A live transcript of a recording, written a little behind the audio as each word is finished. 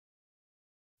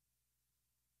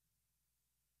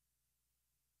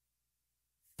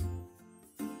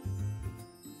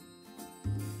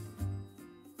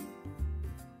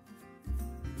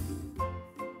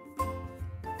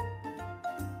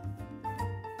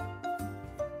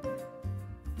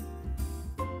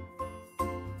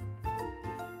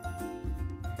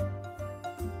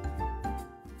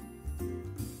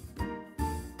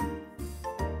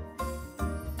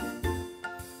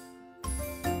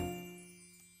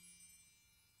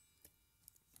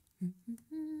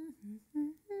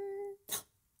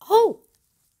Oh,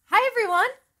 hi everyone.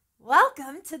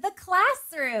 Welcome to the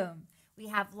classroom. We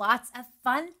have lots of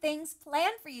fun things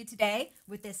planned for you today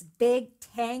with this big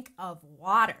tank of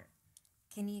water.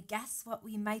 Can you guess what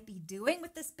we might be doing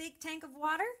with this big tank of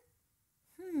water?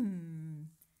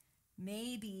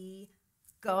 Maybe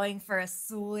going for a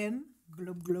swim.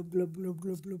 Glub, glub, glub, glub,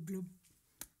 glub, glub, glub.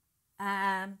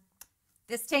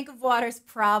 This tank of water is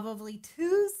probably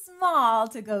too small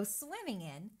to go swimming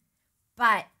in,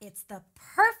 but it's the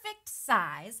perfect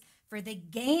size for the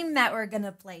game that we're going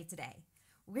to play today.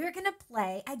 We're going to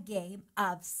play a game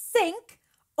of sink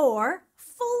or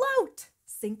float.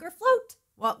 Sink or float.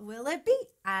 What will it be?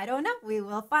 I don't know. We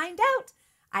will find out.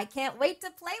 I can't wait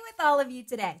to play with all of you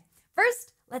today.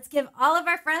 First, let's give all of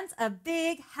our friends a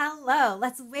big hello.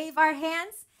 Let's wave our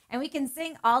hands and we can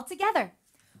sing all together.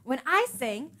 When I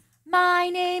sing, "My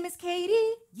name is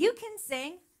Caitie," you can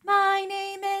sing, "My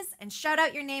name is," and shout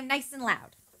out your name nice and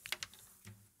loud.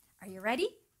 Are you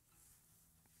ready?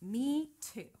 Me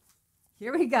too.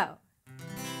 Here we go.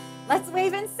 Let's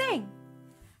wave and sing.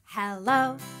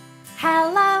 Hello,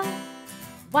 hello,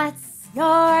 what's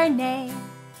your name?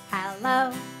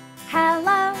 Hello,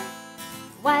 hello,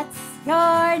 what's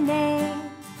your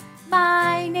name?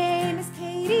 My name is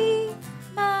Caitie.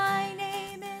 My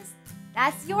name is...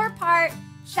 That's your part.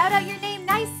 Shout out your name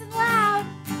nice and loud.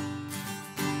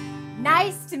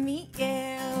 Nice to meet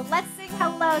you. Let's sing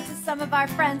hello to some of our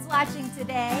friends watching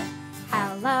today.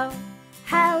 Hello,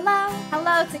 hello,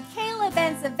 hello to Caleb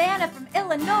and Savannah from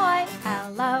Illinois.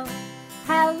 Hello,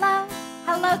 hello,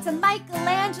 hello to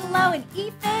Michelangelo and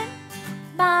Ethan.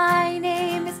 My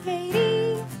name is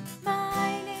Caitie.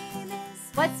 My name is...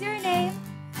 What's your name?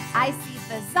 I see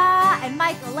Fazza and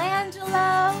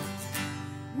Michelangelo.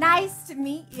 Nice to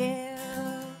meet you.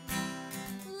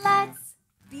 Let's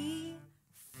be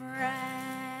friends.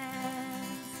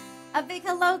 A big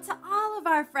hello to all of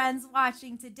our friends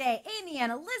watching today. Amy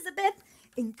and Elizabeth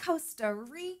in Costa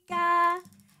Rica,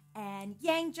 and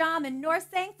Yangjam and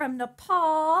Norsang from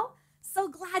Nepal. So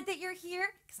glad that you're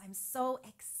here because I'm so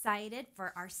excited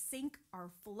for our sink or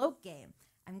float game.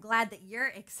 I'm glad that you're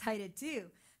excited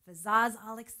too. Fazza's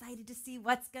all excited to see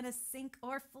what's going to sink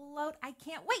or float. I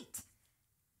can't wait.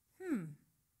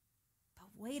 But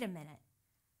wait a minute.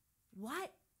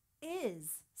 What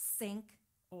is sink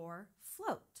or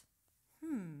float?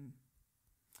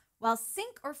 Well,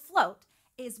 sink or float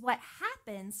is what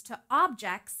happens to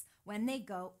objects when they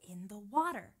go in the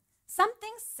water. Some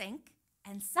things sink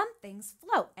and some things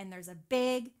float, and there's a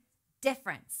big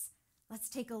difference. Let's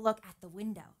take a look at the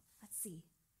window. Let's see.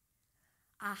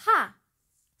 Aha!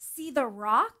 See the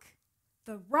rock?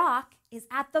 The rock is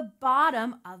at the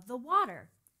bottom of the water.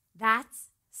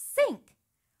 That's sink.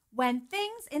 When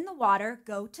things in the water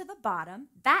go to the bottom,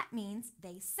 that means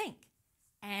they sink.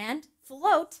 And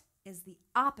float is the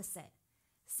opposite.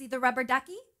 See the rubber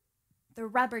ducky? The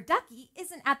rubber ducky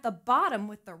isn't at the bottom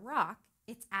with the rock,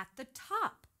 it's at the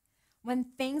top. When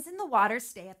things in the water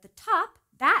stay at the top,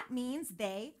 that means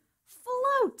they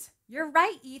float. You're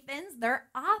right, Ethans, they're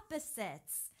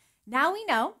opposites. Now we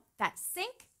know that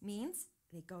sink means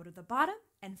they go to the bottom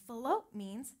and float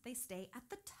means they stay at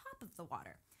the top of the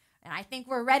water. And I think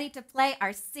we're ready to play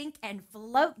our sink and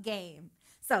float game.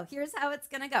 So here's how it's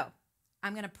going to go.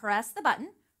 I'm going to press the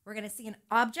button. We're going to see an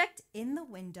object in the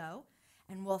window,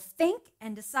 and we'll think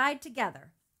and decide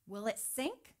together. Will it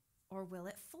sink or will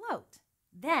it float?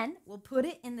 Then we'll put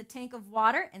it in the tank of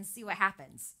water and see what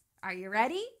happens. Are you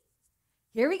ready?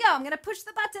 Here we go. I'm going to push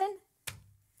the button.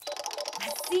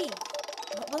 Let's see.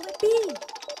 What will it be?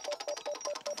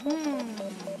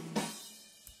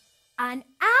 An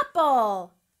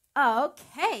apple.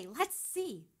 Okay, let's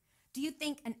see. Do you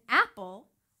think an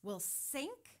apple will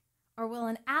sink or will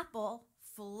an apple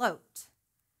float?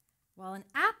 Well, an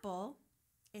apple,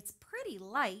 it's pretty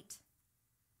light.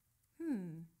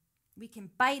 We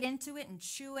can bite into it and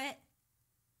chew it.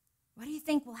 What do you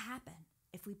think will happen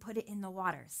if we put it in the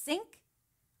water? Sink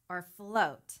or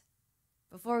float?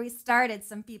 Before we started,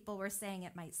 some people were saying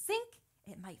it might sink,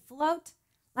 it might float.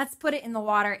 Let's put it in the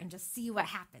water and just see what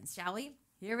happens, shall we?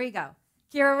 Here we go.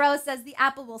 Kira Rose says the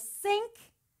apple will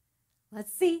sink.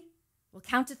 Let's see. We'll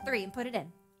count to 3 and put it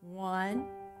in. 1,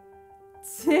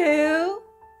 2,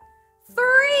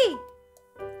 3.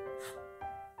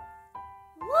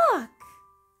 Look.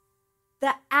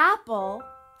 The apple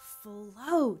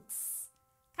floats.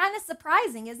 Kind of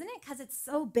surprising, isn't it? Because it's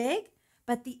so big,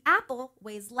 but the apple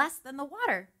weighs less than the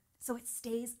water, so it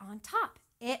stays on top.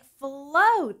 It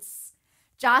floats.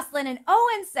 Jocelyn and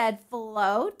Owen said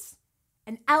float,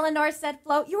 and Eleanor said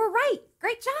float. You were right.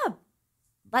 Great job.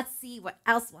 Let's see what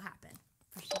else will happen.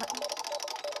 Push the button.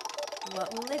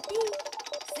 What will it be?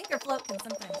 Sink or float can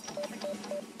sometimes be tricky.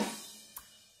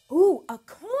 Ooh, a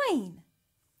coin.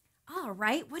 All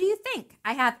right, what do you think?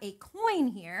 I have a coin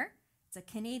here. It's a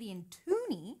Canadian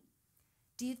toonie.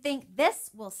 Do you think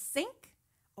this will sink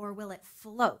or will it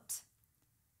float?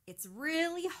 It's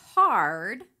really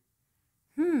hard.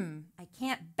 I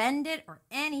can't bend it or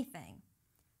anything.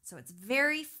 So it's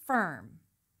very firm.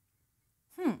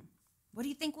 What do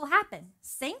you think will happen?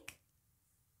 Sink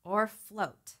or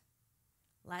float?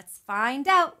 Let's find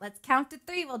out. Let's count to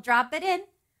 3. We'll drop it in.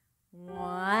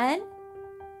 1,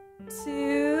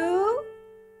 2,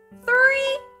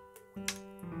 3.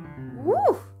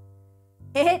 Woo!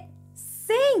 It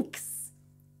sinks.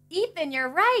 Ethan, you're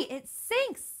right. It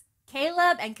sinks.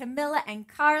 Caleb and Camilla and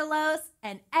Carlos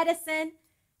and Edison,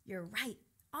 you're right.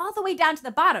 All the way down to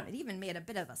the bottom. It even made a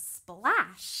bit of a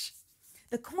splash.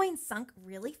 The coin sunk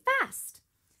really fast.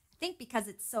 I think because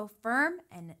it's so firm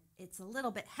and it's a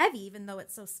little bit heavy, even though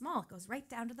it's so small, it goes right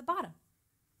down to the bottom.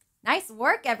 Nice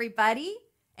work, everybody.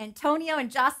 Antonio and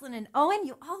Jocelyn and Owen,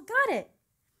 you all got it.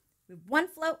 We have 1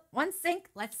 float, 1 sink.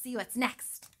 Let's see what's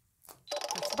next.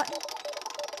 Push the button.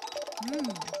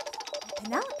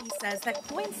 Penelope says that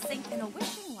coins sink in a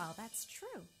wishing well. That's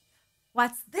true.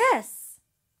 What's this?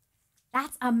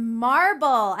 That's a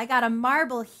marble. I got a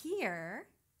marble here.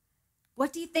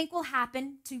 What do you think will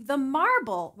happen to the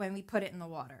marble when we put it in the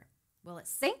water? Will it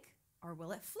sink or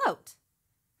will it float?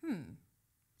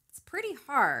 It's pretty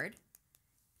hard.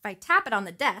 If I tap it on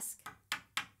the desk,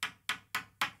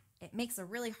 it makes a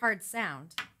really hard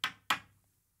sound.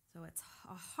 So it's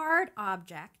a hard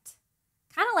object,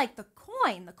 kind of like the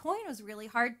coin. The coin was really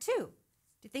hard too.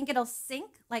 Do you think it'll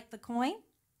sink like the coin?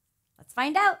 Let's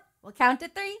find out. We'll count to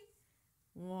 3.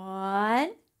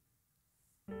 1,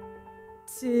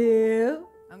 2.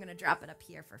 I'm going to drop it up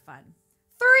here for fun.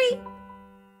 3.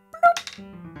 Bloop.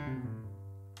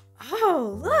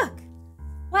 Oh, look.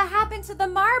 What happened to the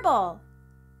marble?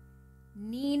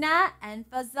 Nina and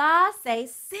Fazah say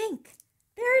sink.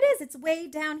 There it is. It's way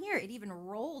down here. It even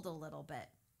rolled a little bit.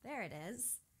 There it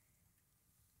is.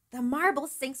 The marble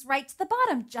sinks right to the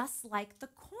bottom, just like the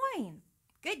coin.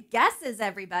 Good guesses,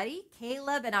 everybody.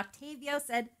 Caleb and Octavio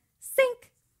said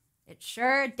sink. It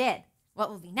sure did. What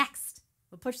will be next?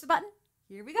 We'll push the button.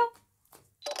 Here we go.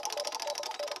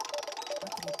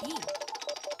 What can it be?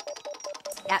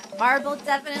 Yeah, marble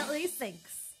definitely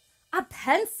sinks. A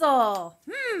pencil.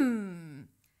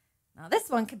 Now this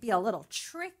one could be a little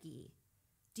tricky.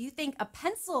 Do you think a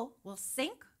pencil will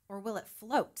sink or will it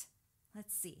float?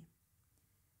 Let's see.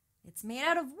 It's made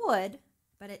out of wood,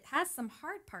 but it has some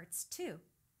hard parts too.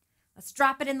 Let's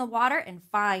drop it in the water and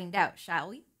find out, shall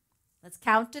we? Let's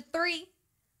count to 3.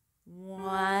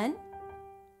 1,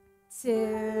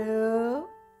 2,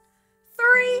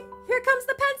 3. Here comes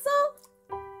the pencil.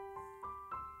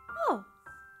 Oh,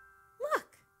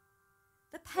 look.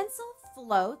 The pencil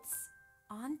floats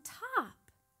on top.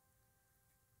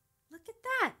 Look at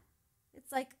that.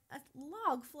 It's like a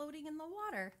log floating in the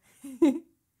water.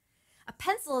 A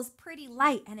pencil is pretty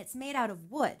light and it's made out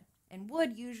of wood, and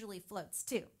wood usually floats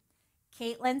too.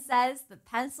 Caitlin says the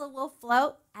pencil will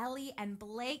float. Ellie and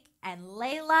Blake and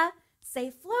Layla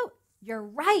say float. You're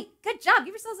right. Good job. Give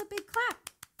yourselves a big clap.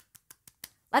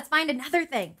 Let's find another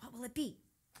thing. What will it be?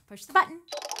 Push the button.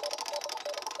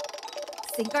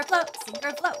 Sink or float, sink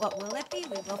or float. What will it be?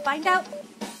 We will find out.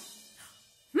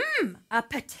 A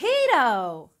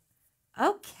potato.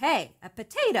 Okay, a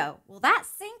potato. Will that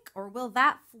sink or will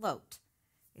that float?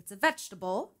 It's a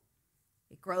vegetable.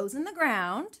 It grows in the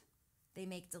ground. They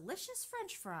make delicious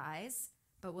French fries,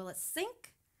 but will it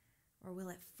sink or will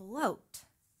it float?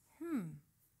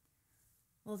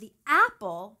 Well, the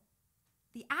apple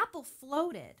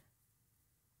floated.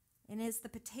 And is the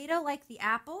potato like the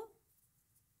apple?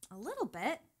 A little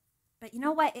bit, but you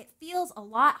know what? It feels a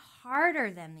lot harder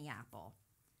than the apple.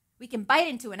 We can bite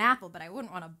into an apple, but I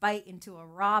wouldn't want to bite into a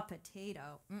raw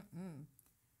potato.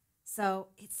 So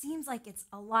it seems like it's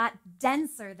a lot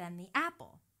denser than the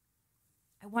apple.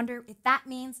 I wonder if that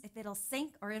means if it'll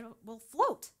sink or it will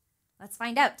float. Let's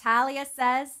find out. Talia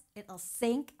says it'll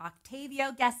sink.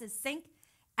 Octavio guesses sink.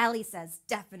 Ellie says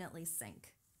definitely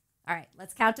sink. All right,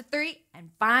 let's count to 3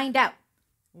 and find out.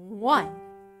 1,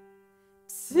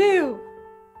 2.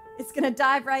 It's going to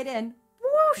dive right in.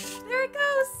 Whoosh, there it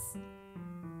goes.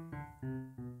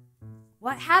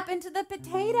 What happened to the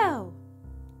potato?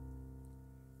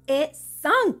 It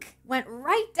sunk, went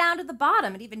right down to the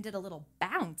bottom. It even did a little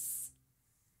bounce.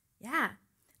 Yeah,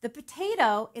 the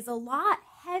potato is a lot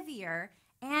heavier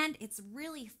and it's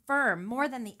really firm, more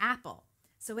than the apple.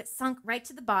 So it sunk right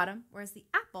to the bottom, whereas the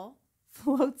apple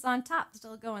floats on top,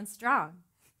 still going strong.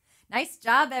 Nice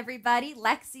job, everybody.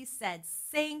 Lexi said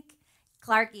sink.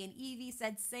 Clarky and Evie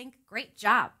said sink. Great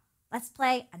job. Let's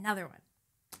play another one.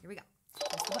 Here we go.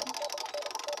 Press the button.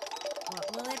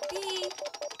 What will it be?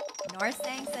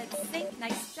 Norsang said sink.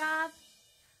 Nice job.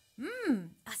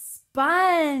 A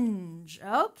sponge.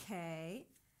 Okay.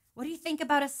 What do you think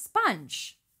about a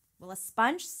sponge? Will a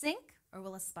sponge sink or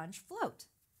will a sponge float?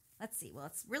 Let's see. Well,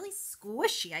 it's really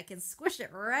squishy. I can squish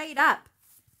it right up.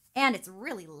 And it's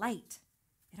really light.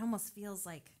 It almost feels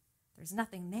like there's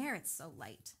nothing there. It's so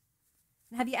light.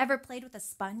 And have you ever played with a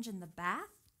sponge in the bath?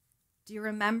 Do you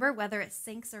remember whether it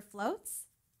sinks or floats?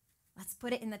 Let's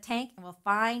put it in the tank and we'll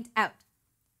find out.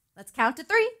 Let's count to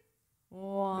 3.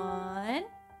 1,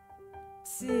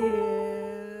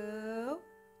 2,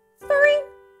 3.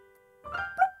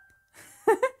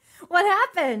 What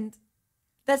happened?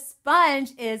 The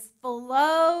sponge is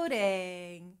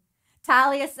floating.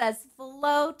 Talia says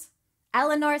float.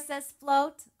 Eleanor says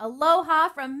float. Aloha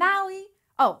from Maui.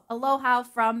 Oh, aloha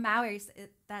from Maui.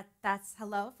 That's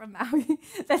hello from Maui.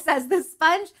 That says the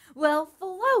sponge will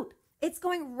float. It's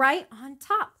going right on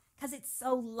top because it's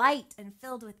so light and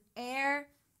filled with air.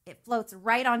 It floats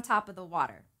right on top of the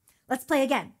water. Let's play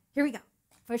again. Here we go.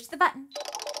 Push the button.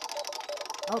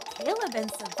 Oh, Caleb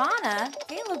and Savannah.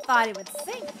 Caleb thought it would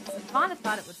sink. Savannah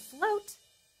thought it would float.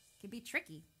 It could be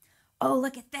tricky. Oh,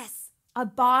 look at this. A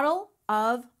bottle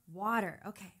of water.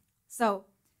 Okay, so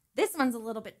this one's a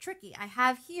little bit tricky. I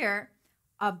have here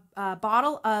a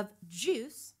bottle of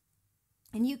juice,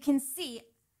 and you can see,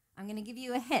 I'm going to give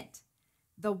you a hint.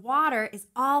 The water is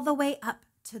all the way up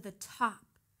to the top.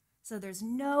 So there's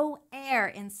no air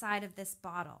inside of this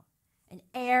bottle. And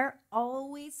air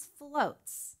always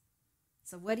floats.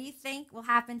 So what do you think will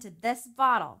happen to this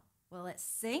bottle? Will it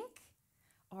sink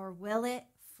or will it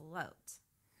float?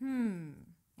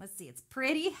 Let's see. It's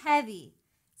pretty heavy.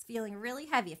 It's feeling really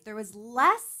heavy. If there was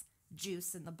less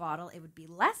juice in the bottle, it would be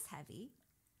less heavy.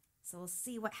 So we'll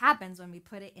see what happens when we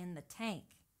put it in the tank.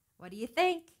 What do you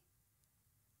think?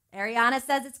 Ariana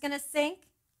says it's going to sink.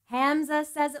 Hamza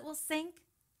says it will sink.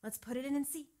 Let's put it in and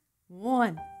see.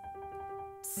 1,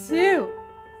 2,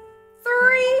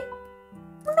 3.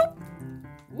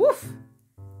 Woof.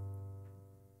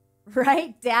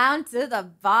 Right down to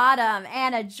the bottom.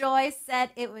 Anna Joy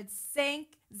said it would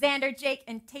sink. Xander, Jake,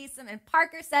 and Taysom and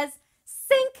Parker says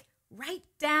sink right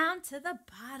down to the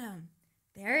bottom.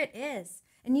 There it is.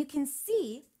 And you can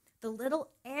see the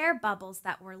little air bubbles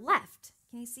that were left.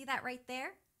 Can you see that right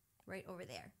there? Right over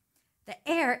there. The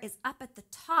air is up at the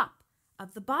top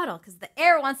of the bottle because the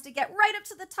air wants to get right up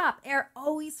to the top. Air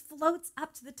always floats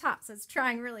up to the top, so it's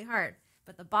trying really hard,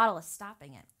 but the bottle is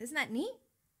stopping it. Isn't that neat?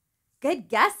 Good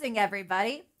guessing,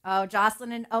 everybody. Oh,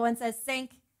 Jocelyn and Owen says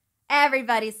sink.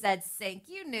 Everybody said sink.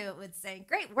 You knew it would sink.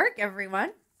 Great work, everyone.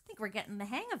 I think we're getting the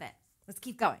hang of it. Let's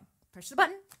keep going. Push the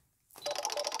button.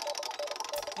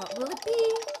 What will it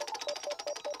be?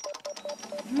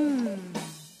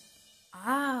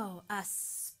 Oh, a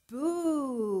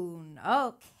spoon.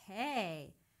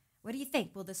 Okay. What do you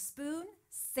think? Will the spoon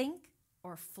sink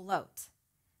or float?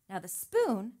 Now, the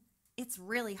spoon, it's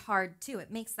really hard, too.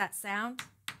 It makes that sound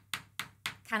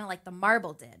kind of like the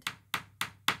marble did.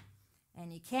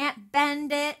 And you can't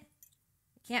bend it.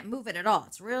 You can't move it at all.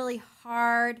 It's really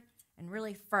hard and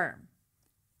really firm.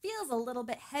 Feels a little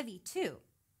bit heavy, too.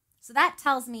 So that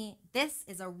tells me this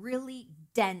is a really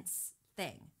dense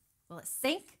thing. Will it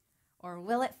sink or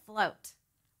will it float?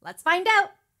 Let's find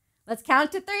out. Let's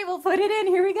count to 3. We'll put it in.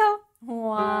 Here we go.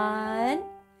 1,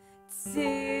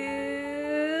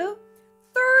 2,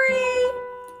 3.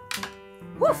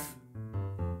 Woof.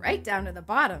 Right down to the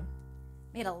bottom.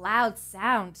 Made a loud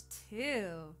sound,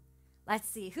 too. Let's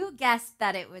see. Who guessed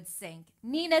that it would sink?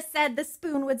 Nina said the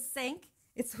spoon would sink.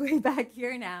 It's way back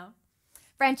here now.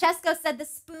 Francesco said the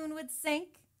spoon would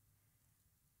sink.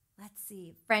 Let's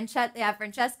see.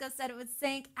 Francesco said it would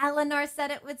sink. Eleanor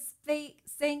said it would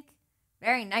sink.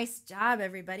 Very nice job,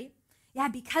 everybody. Yeah,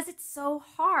 because it's so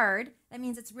hard, that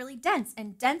means it's really dense.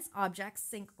 And dense objects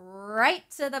sink right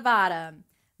to the bottom.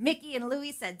 Mickey and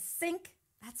Louie said sink.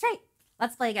 That's right.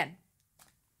 Let's play again.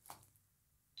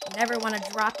 You never want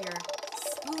to drop your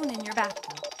spoon in your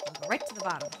bathtub. It'll go right to the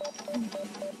bottom.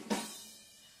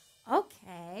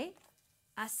 Okay.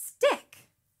 A stick.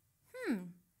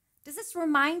 Does this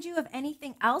remind you of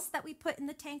anything else that we put in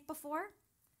the tank before?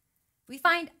 We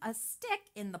find a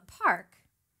stick in the park.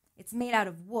 It's made out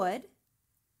of wood.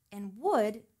 And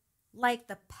wood, like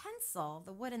the pencil,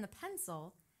 the wood in the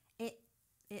pencil, it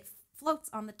floats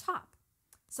on the top.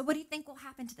 So what do you think will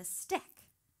happen to the stick?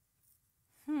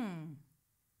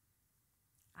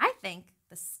 I think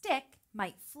the stick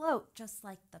might float just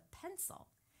like the pencil.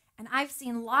 And I've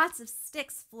seen lots of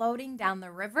sticks floating down the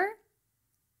river.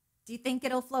 Do you think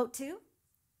it'll float too?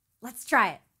 Let's try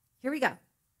it. Here we go.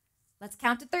 Let's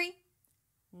count to 3.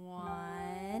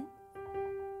 1,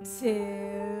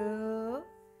 2,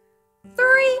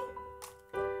 3.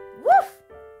 Woof!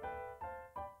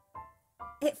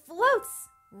 It floats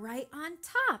right on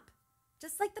top,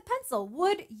 just like the pencil.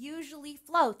 Wood usually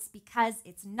floats because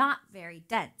it's not very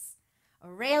dense.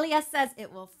 Aurelia says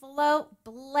it will float.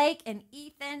 Blake and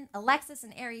Ethan, Alexis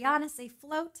and Ariana say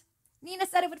float. Nina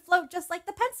said it would float just like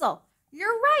the pencil.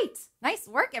 You're right. Nice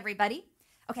work, everybody.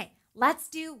 Okay, let's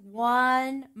do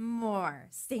one more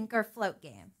sink or float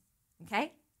game.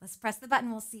 Okay, let's press the button.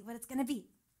 We'll see what it's going to be.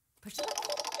 Push it.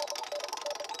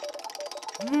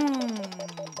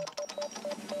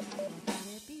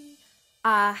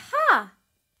 Aha!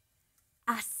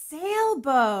 A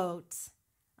sailboat.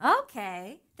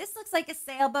 Okay, this looks like a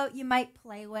sailboat you might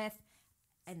play with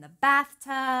in the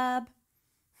bathtub.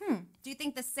 Do you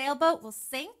think the sailboat will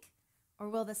sink or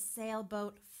will the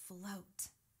sailboat float?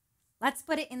 Let's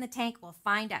put it in the tank. We'll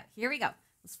find out. Here we go.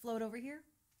 Let's float over here.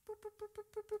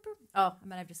 Oh, I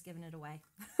might have just given it away.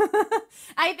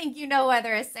 I think you know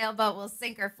whether a sailboat will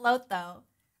sink or float though,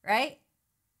 right?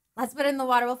 Let's put it in the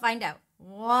water. We'll find out.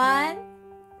 1,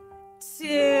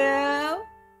 2,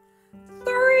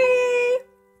 3.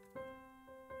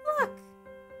 Look,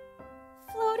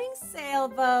 floating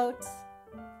sailboat.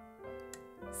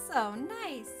 So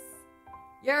nice.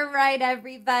 You're right,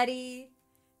 everybody.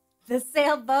 The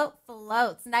sailboat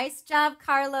floats. Nice job,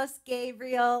 Carlos,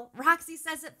 Gabriel. Roxy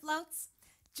says it floats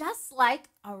just like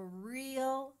a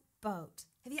real boat.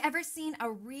 Have you ever seen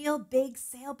a real big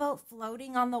sailboat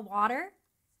floating on the water?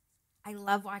 I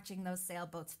love watching those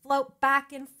sailboats float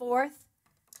back and forth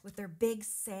with their big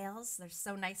sails. They're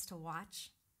so nice to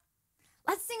watch.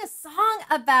 Let's sing a song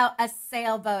about a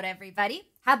sailboat, everybody.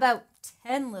 How about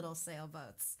 10 little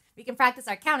sailboats? We can practice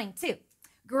our counting too.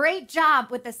 Great job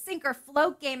with the sink or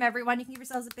float game, everyone. You can give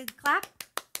yourselves a big clap.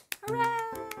 Hooray!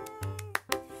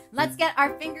 Let's get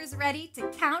our fingers ready to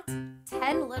count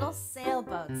 10 little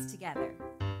sailboats together.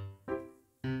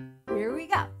 Here we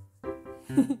go.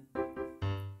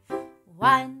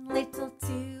 1 little,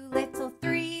 2 little,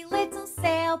 3 little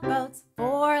sailboats,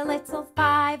 4 little,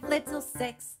 5 little,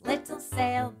 6 little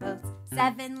sailboats,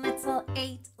 7 little,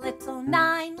 8 little,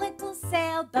 9 little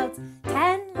sailboats,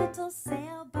 10 little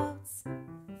sailboats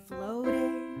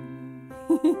floating.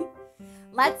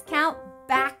 Let's count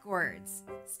backwards.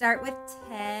 Start with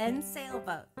 10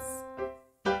 sailboats.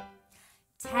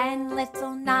 10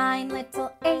 little, 9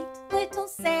 little, 8 little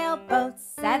sailboats,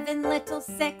 7 little,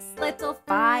 6 little,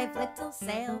 5 little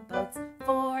sailboats,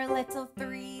 4 little,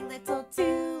 3 little,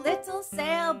 2 little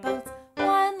sailboats,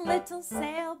 1 little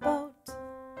sailboat.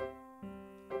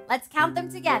 Let's count them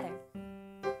together.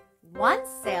 1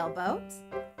 sailboat,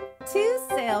 2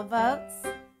 sailboats,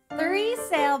 3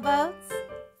 sailboats,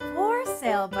 4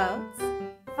 sailboats,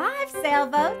 5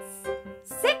 sailboats,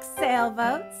 6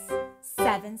 sailboats,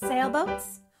 7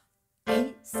 sailboats,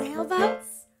 8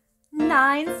 sailboats,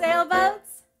 9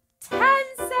 sailboats, 10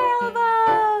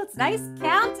 sailboats. Nice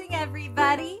counting,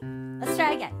 everybody. Let's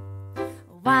try again.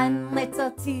 1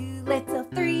 little, 2 little,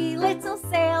 3 little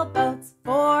sailboats,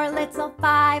 4 little,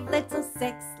 5 little,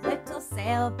 6 little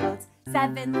sailboats,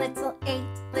 7 little, 8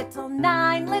 little,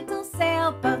 9 little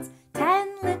sailboats,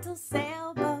 10 little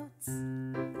sailboats.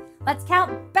 Let's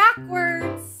count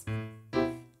backwards.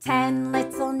 10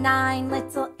 little, 9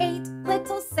 little, 8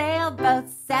 little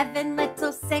sailboats, 7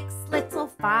 little, 6 little,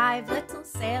 5 little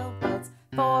sailboats,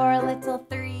 4 little,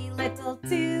 3 little,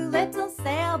 2 little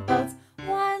sailboats,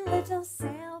 1 little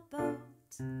sailboat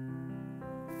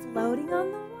floating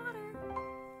on the water.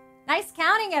 Nice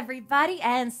counting, everybody,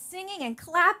 and singing and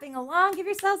clapping along. Give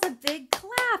yourselves a big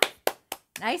clap.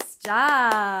 Nice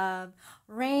job.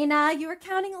 Raina, you were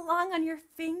counting along on your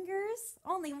fingers?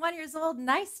 Only 1 year old.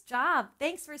 Nice job.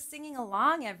 Thanks for singing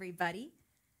along, everybody.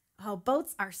 Oh,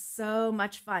 boats are so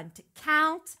much fun to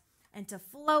count and to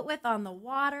float with on the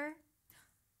water.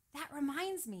 That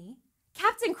reminds me,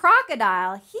 Captain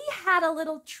Crocodile, he had a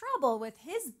little trouble with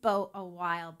his boat a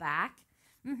while back.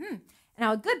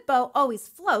 Now, a good boat always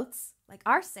floats, like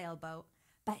our sailboat,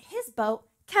 but his boat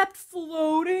kept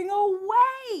floating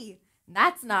away.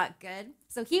 That's not good.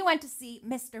 So he went to see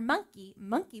Mr. Monkey,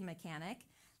 monkey mechanic.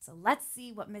 So let's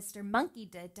see what Mr. Monkey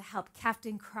did to help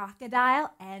Captain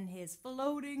Crocodile and his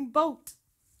floating boat.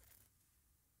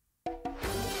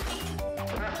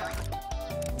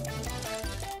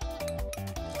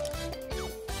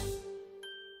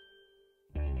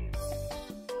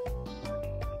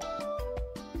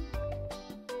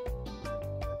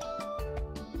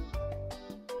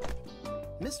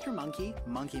 Mr. Monkey,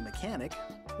 monkey mechanic,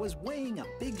 was weighing a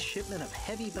big shipment of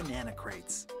heavy banana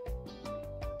crates.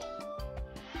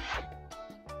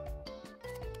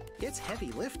 It's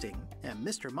heavy lifting, and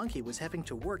Mr. Monkey was having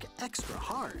to work extra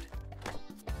hard.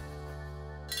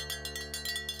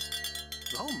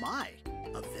 Oh my,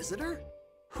 a visitor?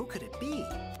 Who could it be?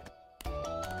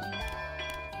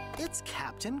 It's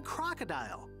Captain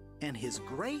Crocodile and his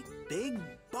great big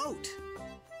boat.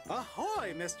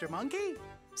 "Ahoy, Mr. Monkey,"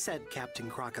 said Captain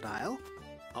Crocodile.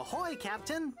 "Ahoy,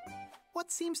 Captain.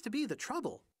 What seems to be the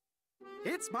trouble?"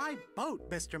 "It's my boat,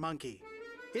 Mr. Monkey.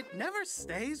 It never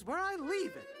stays where I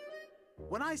leave it.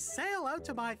 When I sail out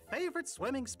to my favorite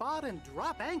swimming spot and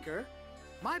drop anchor,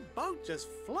 my boat just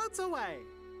floats away.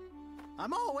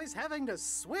 I'm always having to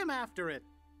swim after it."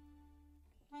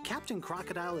 Captain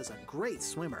Crocodile is a great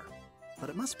swimmer, but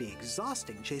it must be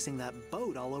exhausting chasing that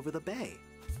boat all over the bay.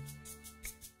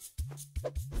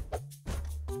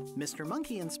 Mr.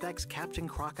 Monkey inspects Captain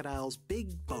Crocodile's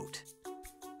big boat.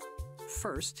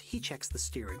 First, he checks the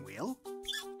steering wheel.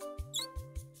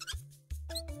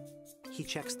 He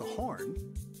checks the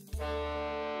horn.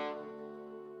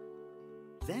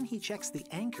 Then he checks the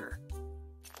anchor.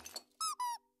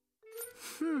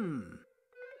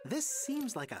 This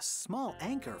seems like a small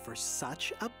anchor for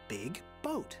such a big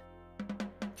boat.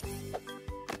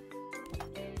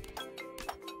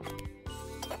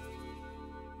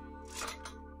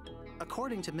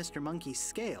 According to Mr. Monkey's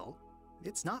scale,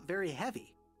 it's not very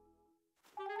heavy.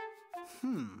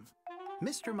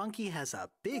 Mr. Monkey has a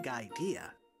big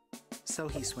idea. So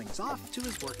he swings off to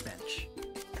his workbench.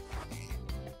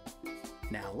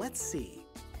 Now let's see.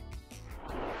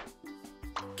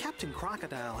 Captain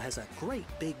Crocodile has a great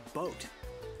big boat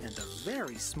and a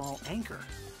very small anchor.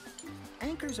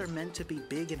 Anchors are meant to be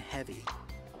big and heavy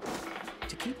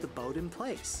to keep the boat in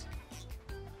place.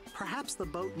 Perhaps the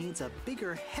boat needs a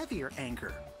bigger, heavier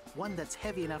anchor, one that's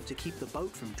heavy enough to keep the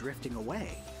boat from drifting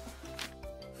away.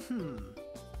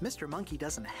 Mr. Monkey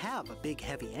doesn't have a big,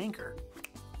 heavy anchor,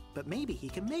 but maybe he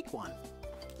can make one.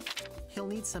 He'll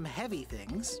need some heavy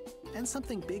things and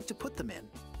something big to put them in.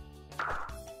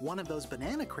 One of those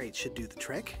banana crates should do the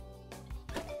trick.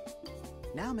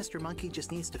 Now Mr. Monkey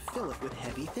just needs to fill it with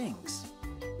heavy things.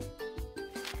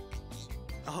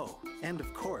 Oh, and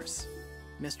of course,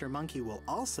 Mr. Monkey will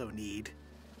also need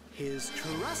his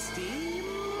trusty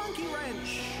monkey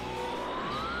wrench.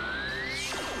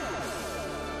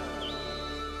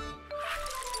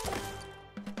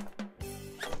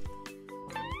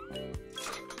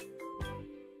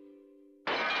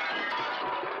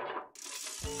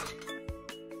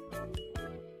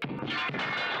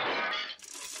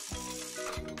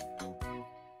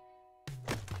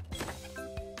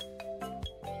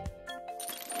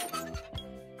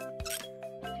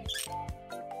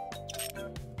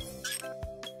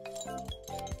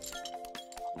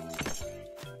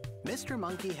 Mr.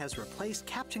 Monkey has replaced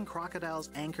Captain Crocodile's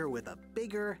anchor with a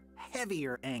bigger,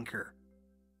 heavier anchor.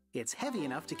 It's heavy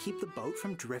enough to keep the boat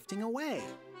from drifting away,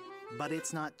 but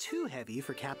it's not too heavy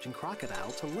for Captain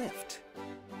Crocodile to lift.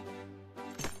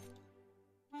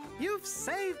 "You've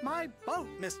saved my boat,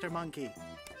 Mr. Monkey.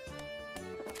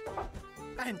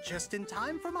 And just in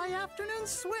time for my afternoon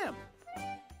swim."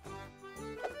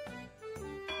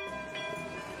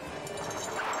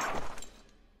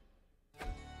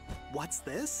 What's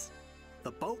this?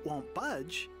 The boat won't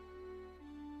budge.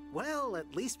 Well,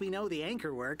 at least we know the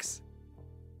anchor works.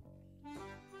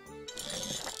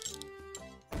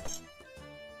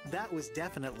 That was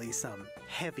definitely some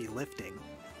heavy lifting.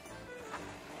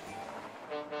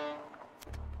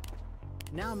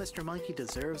 Now Mr. Monkey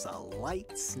deserves a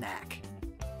light snack.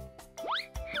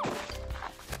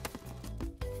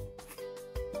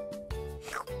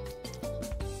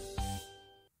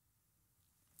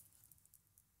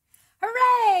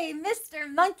 Hooray!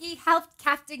 Mr. Monkey helped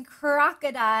Captain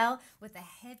Crocodile with a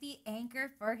heavy anchor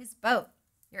for his boat.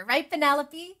 You're right,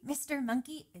 Penelope. Mr.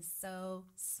 Monkey is so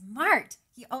smart.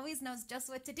 He always knows just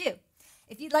what to do.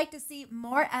 If you'd like to see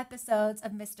more episodes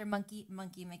of Mr. Monkey,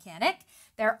 Monkey Mechanic,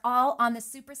 they're all on the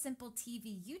Super Simple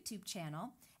TV YouTube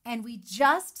channel. And we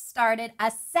just started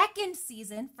a second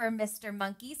season for Mr.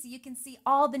 Monkey, so you can see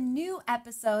all the new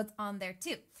episodes on there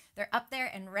too. They're up there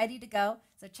and ready to go.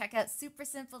 So check out Super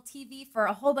Simple TV for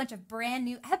a whole bunch of brand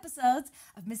new episodes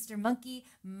of Mr. Monkey,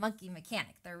 Monkey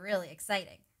Mechanic. They're really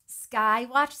exciting. Sky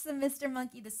watched some Mr.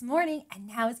 Monkey this morning and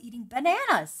now is eating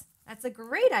bananas. That's a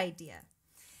great idea.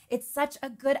 It's such a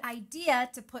good idea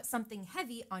to put something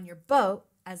heavy on your boat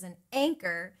as an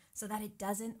anchor so that it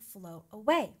doesn't float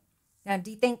away. Now,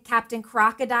 do you think Captain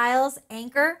Crocodile's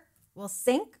anchor will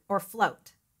sink or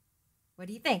float? What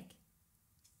do you think?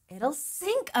 It'll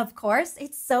sink, of course.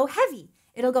 It's so heavy.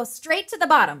 It'll go straight to the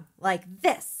bottom like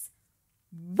this.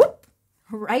 Whoop,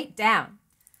 right down.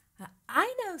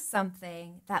 I know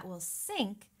something that will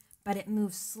sink, but it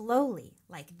moves slowly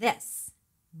like this.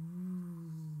 You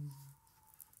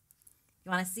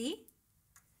want to see?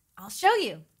 I'll show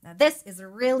you. Now this is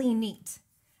really neat.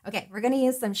 Okay, we're going to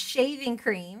use some shaving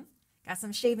cream. Got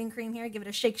some shaving cream here. Give it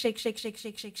a shake, shake, shake, shake,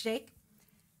 shake, shake, shake.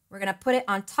 We're going to put it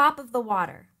on top of the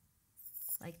water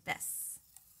like this.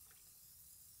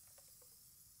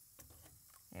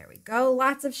 There we go.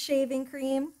 Lots of shaving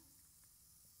cream.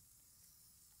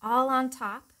 All on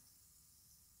top.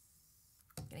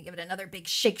 I'm going to give it another big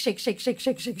shake, shake, shake, shake,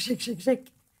 shake, shake, shake, shake, shake.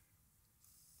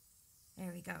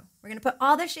 There we go. We're going to put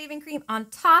all the shaving cream on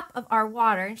top of our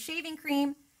water. And shaving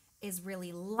cream is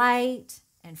really light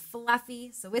and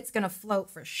fluffy, so it's going to float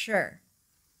for sure.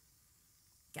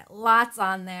 Get lots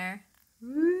on there.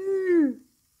 Woo.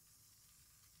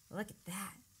 Look at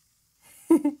that.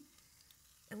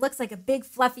 It looks like a big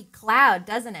fluffy cloud,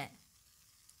 doesn't it?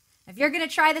 If you're going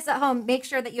to try this at home, make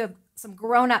sure that you have some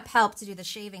grown-up help to do the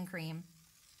shaving cream.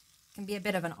 It can be a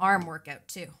bit of an arm workout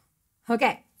too.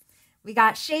 Okay, we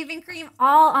got shaving cream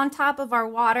all on top of our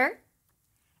water.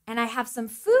 And I have some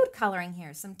food coloring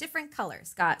here, some different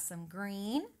colors. Got some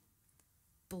green,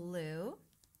 blue,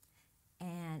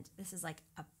 and this is like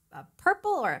a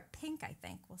purple or a pink, I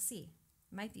think. We'll see.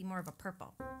 It might be more of a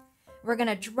purple. We're going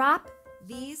to drop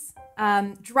these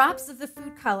drops of the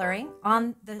food coloring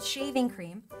on the shaving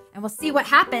cream, and we'll see what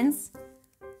happens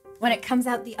when it comes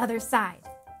out the other side.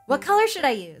 What color should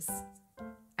I use?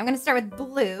 I'm going to start with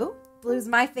blue. Blue's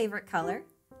my favorite color.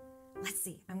 Let's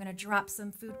see. I'm going to drop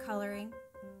some food coloring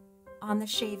on the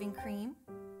shaving cream.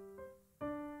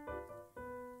 We'll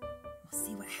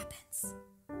see what happens.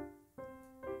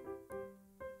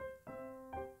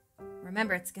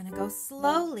 Remember, it's going to go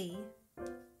slowly.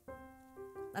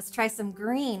 Let's try some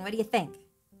green. What do you think?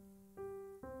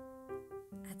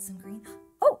 Add some green.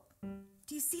 Oh,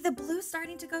 do you see the blue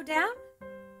starting to go down?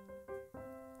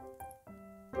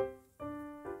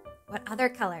 What other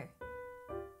color?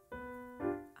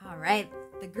 All right,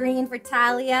 the green for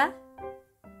Talia.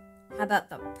 How about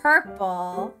the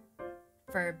purple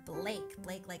for Blake?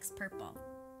 Blake likes purple.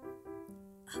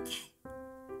 Okay,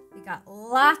 we got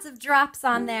lots of drops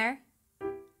on there. We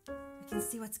can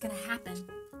see what's going to happen.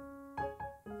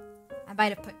 I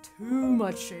might have put too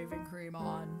much shaving cream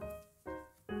on.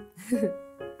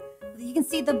 You can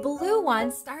see the blue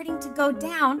one starting to go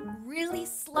down really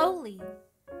slowly.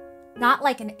 Not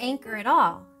like an anchor at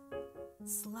all.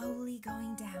 Slowly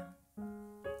going down.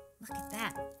 Look at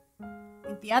that. I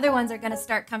think the other ones are going to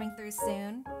start coming through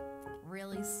soon.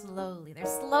 Really slowly. They're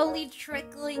slowly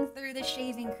trickling through the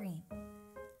shaving cream.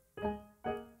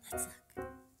 Let's look.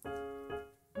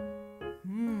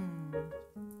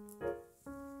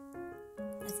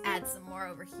 Let's add some more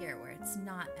over here where it's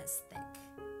not as thick.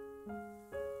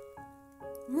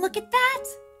 Look at that.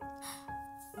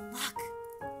 Look.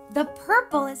 The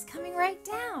purple is coming right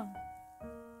down.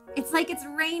 It's like it's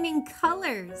raining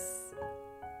colors.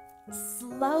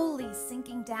 Slowly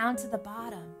sinking down to the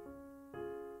bottom.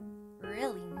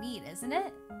 Really neat, isn't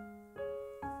it?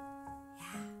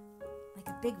 Yeah, like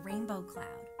a big rainbow cloud.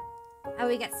 How about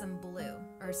we get some blue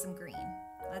or some green?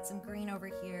 Add some green over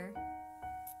here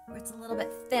where it's a little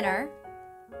bit thinner.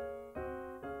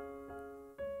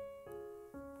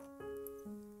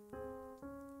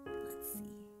 Let's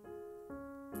see.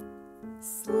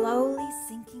 Slowly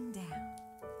sinking down.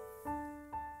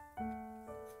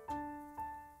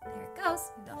 There it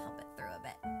goes. Maybe I'll help it through a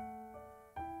bit.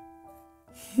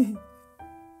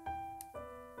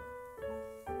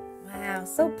 Wow,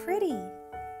 so pretty.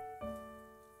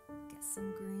 Get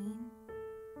some green.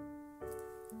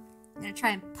 I'm going to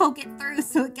try and poke it through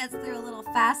so it gets through a little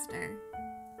faster.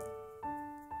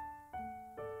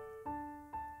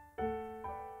 There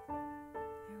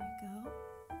we go.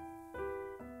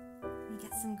 We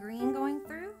get some green going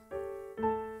through.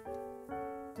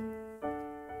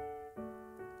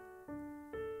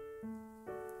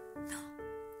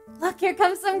 Look, here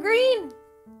comes some green.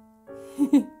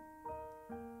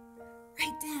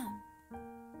 Right down.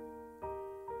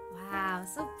 Wow,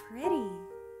 so pretty.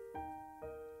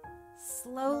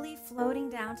 Slowly floating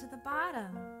down to the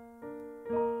bottom.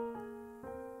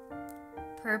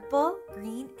 Purple,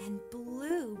 green, and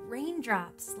blue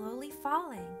raindrops slowly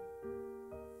falling.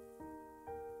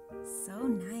 So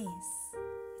nice.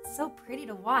 It's so pretty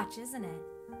to watch, isn't it?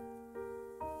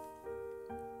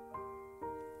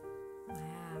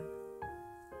 Wow.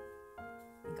 I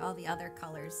think all the other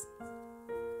colors.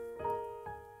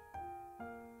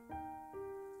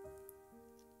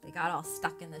 They got all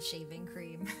stuck in the shaving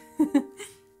cream.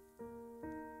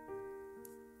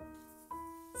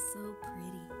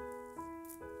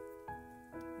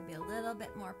 a little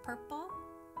bit more purple.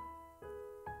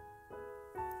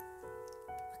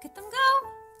 Look at them go.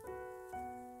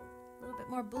 A little bit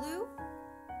more blue.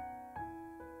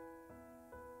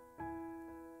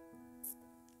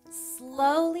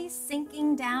 Slowly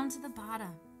sinking down to the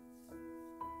bottom.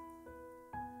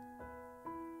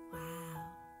 Wow.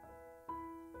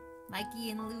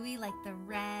 Mikey and Louie like the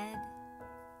red.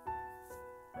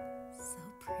 So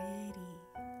pretty.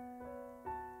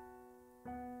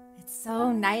 It's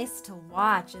so nice to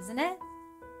watch, isn't it?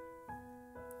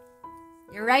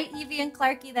 You're right, Evie and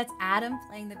Clarky, that's Adam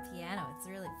playing the piano. It's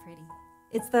really pretty.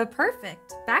 It's the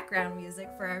perfect background music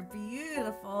for our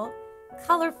beautiful,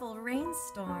 colorful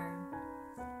rainstorm.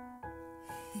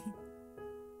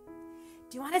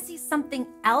 Do you want to see something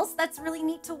else that's really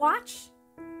neat to watch?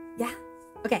 Yeah?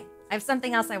 Okay, I have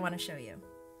something else I want to show you.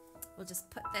 We'll just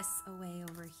put this away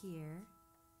over here.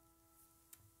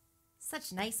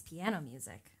 Such nice piano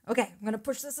music. Okay, I'm going to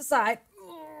push this aside.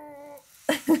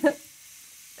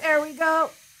 There we go.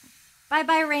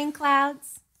 Bye-bye, rain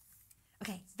clouds.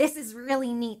 Okay, this is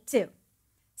really neat too.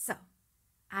 So,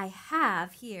 I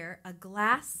have here a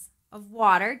glass of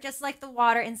water, just like the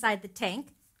water inside the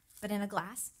tank, but in a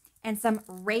glass, and some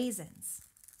raisins.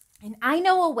 And I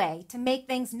know a way to make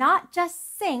things not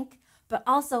just sink, but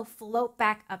also float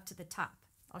back up to the top.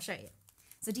 I'll show you.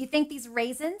 So do you think these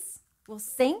raisins will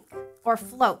sink or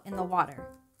float in the water?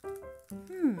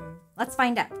 Let's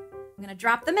find out. I'm gonna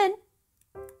drop them in.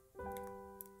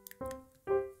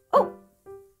 Oh,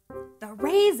 the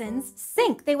raisins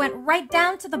sink. They went right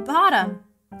down to the bottom.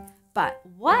 But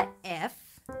what if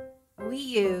we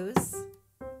use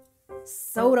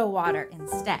soda water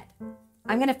instead?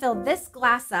 I'm gonna fill this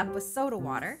glass up with soda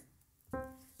water.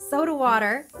 Soda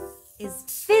water is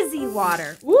fizzy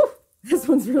water. Woo, this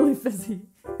one's really fizzy.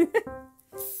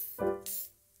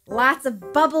 Lots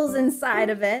of bubbles inside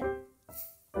of it.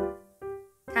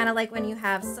 Kind of like when you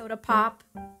have soda pop.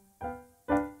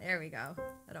 There we go.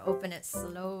 Gotta open it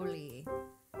slowly.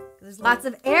 There's lots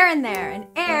of air in there, and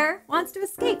air wants to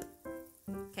escape.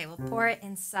 Okay, we'll pour it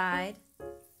inside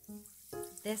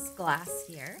this glass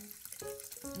here.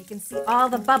 And you can see all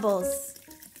the bubbles.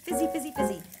 Fizzy, fizzy,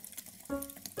 fizzy.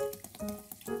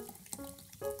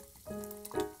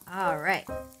 All right.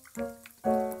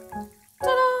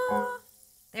 Ta-da!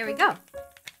 There we go.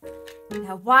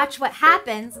 Now watch what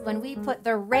happens when we put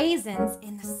the raisins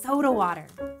in the soda water.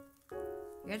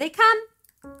 Here they come.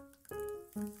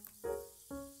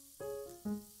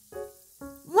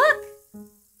 Look!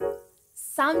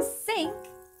 Some sink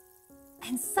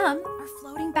and some are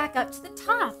floating back up to the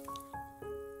top.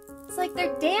 It's like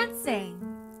they're dancing.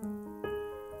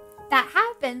 That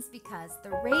happens because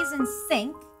the raisins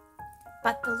sink,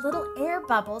 but the little air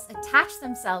bubbles attach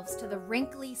themselves to the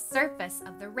wrinkly surface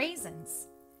of the raisins.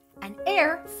 And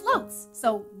air floats,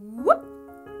 so whoop,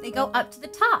 they go up to the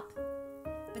top.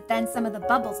 But then some of the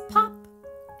bubbles pop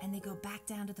and they go back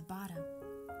down to the bottom.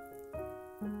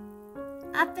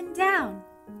 Up and down,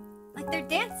 like they're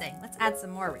dancing. Let's add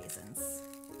some more raisins.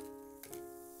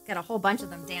 Got a whole bunch of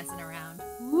them dancing around.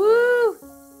 Woo!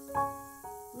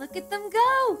 Look at them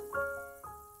go.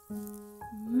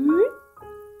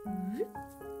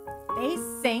 They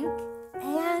sink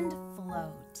and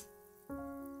float.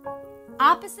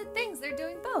 Opposite things, they're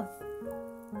doing both.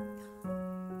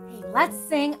 Hey, let's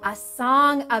sing a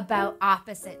song about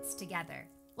opposites together.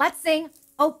 Let's sing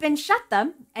Open, Shut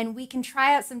Them, and we can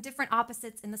try out some different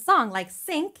opposites in the song, like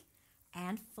sink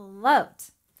and float.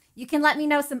 You can let me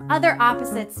know some other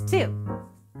opposites too.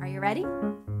 Are you ready?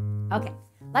 Okay,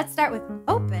 let's start with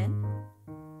open,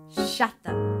 shut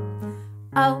them.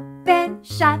 Open,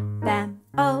 shut them.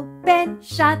 Open,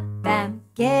 shut them.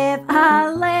 Give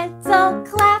a little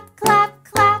clap, clap,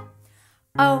 clap.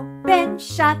 Open,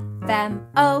 shut them.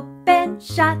 Open,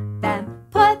 shut them.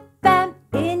 Put them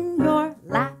in your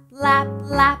lap, lap,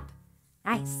 lap.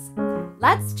 Nice.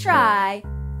 Let's try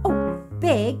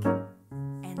big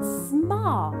and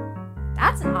small.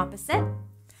 That's an opposite.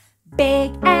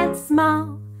 Big and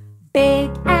small.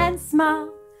 Big and small.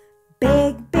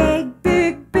 Big, big,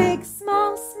 big, big,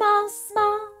 small, small,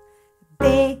 small.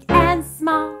 Big and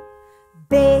small.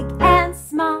 Big and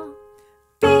small.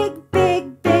 Big,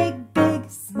 big, big, big,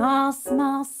 small,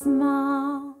 small,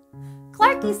 small.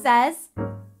 Clarky says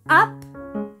up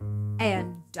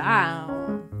and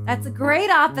down. That's a great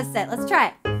opposite. Let's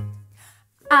try it.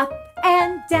 Up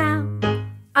and down.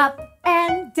 Up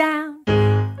and down.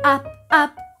 Up,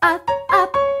 up, up,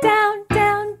 up, down,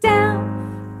 down,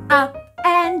 down. Up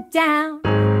and down.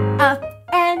 Up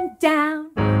and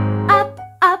down. Up,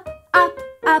 up, up,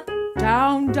 up,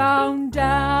 down, down,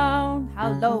 down.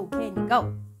 How low can you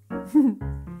go?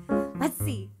 Let's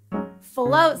see.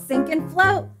 float, sink and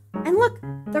float. And look,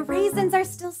 the raisins are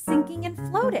still sinking and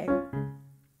floating.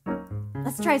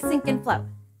 Let's try sink and float.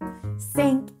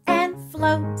 Sink and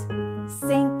float,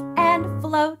 sink and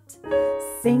float.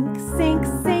 Sink, sink,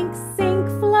 sink, sink,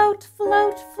 float,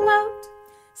 float, float.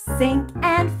 Sink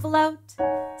and float,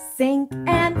 sink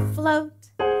and float.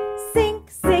 Sink,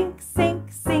 sink,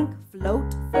 sink, sink,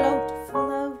 float, float,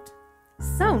 float.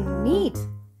 So neat.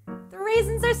 The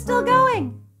raisins are still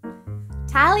going.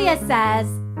 Talia says,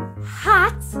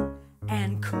 hot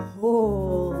and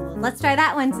cold. Let's try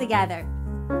that one together.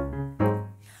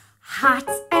 Hot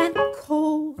and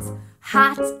cold,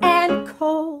 hot and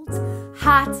cold.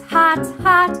 Hot, hot,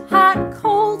 hot, hot,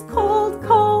 cold, cold,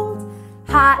 cold.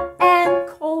 Hot and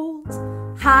cold,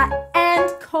 hot and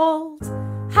cold.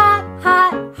 Hot,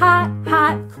 hot, hot,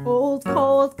 hot, cold,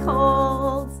 cold,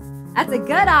 cold. That's a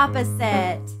good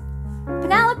opposite.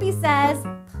 Penelope says,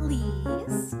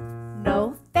 please,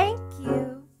 no thank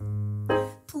you.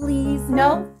 Please,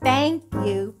 no thank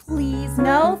you. Please,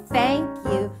 no thank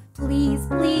you. Please,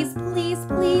 please, please,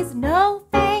 please, no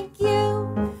thank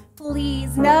you.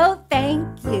 Please, no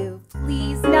thank you.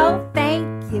 Please, no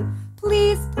thank you.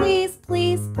 Please, please,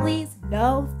 please, please,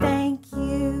 no thank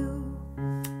you.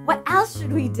 What else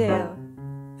should we do?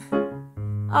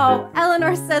 Oh,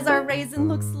 Eleanor says our raisin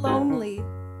looks lonely.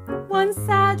 One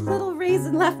sad little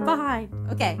raisin left behind.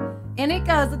 Okay, in it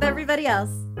goes with everybody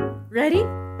else. Ready?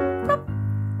 Plop.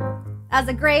 That's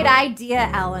a great idea,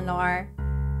 Eleanor.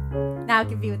 Now it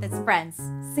can be with its friends,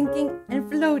 sinking and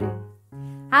floating.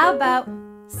 How about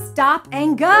stop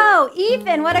and go?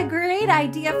 Ethan, what a great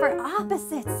idea for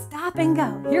opposites. Stop and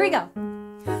go. Here we go.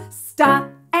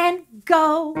 Stop and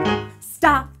go.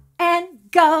 Stop and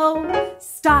go.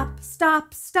 Stop,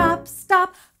 stop, stop,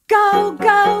 stop. Go,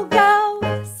 go,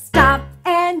 go. Stop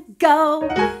and go.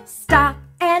 Stop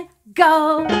and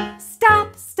go.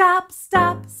 Stop, stop,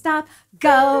 stop, stop.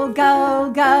 Go,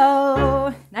 go,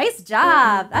 go. Nice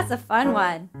job. That's a fun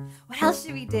one. What else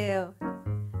should we do?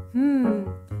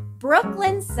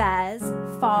 Brooklyn says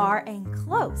far and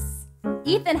close.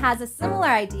 Ethan has a similar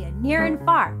idea, near and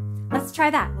far. Let's try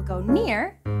that. We'll go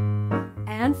near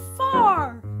and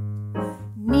far.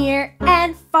 Near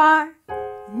and far.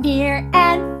 Near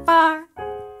and far.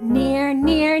 Near,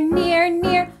 near, near,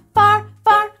 near. Far,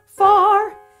 far,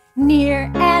 far.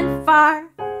 Near and far.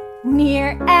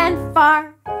 Near and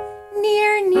far.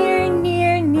 Near, near,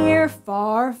 near, near.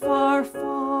 Far, far,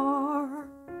 far.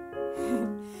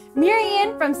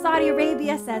 Marianne from Saudi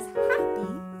Arabia says happy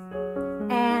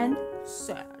and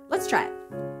sad. Let's try it.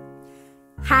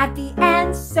 Happy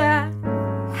and sad.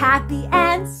 Happy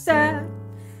and sad.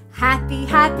 Happy,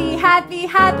 happy, happy,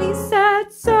 happy,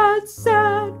 sad, sad,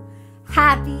 sad.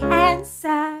 Happy and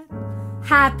sad.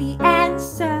 Happy and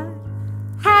sad.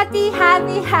 Happy,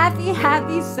 happy, happy,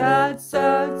 happy, sad,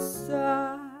 sad,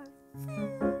 sad.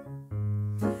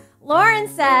 Lauren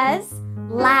says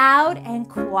loud and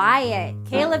quiet.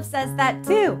 Caleb says that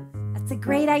too. That's a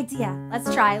great idea.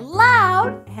 Let's try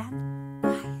loud and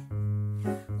quiet.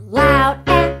 Loud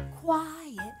and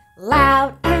quiet.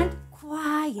 Loud and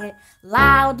quiet.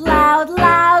 Loud, loud,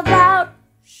 loud, loud.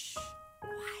 Shh,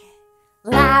 quiet.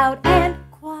 Loud and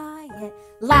quiet.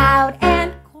 Loud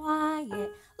and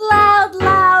quiet. Loud,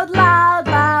 loud, loud,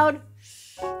 loud.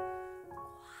 Shh, quiet.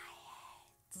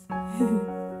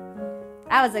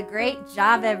 That was a great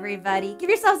job, everybody. Give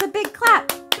yourselves a big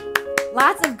clap.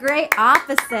 Lots of great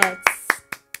opposites.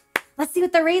 Let's see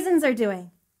what the raisins are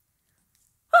doing.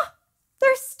 Oh,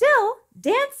 they're still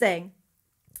dancing.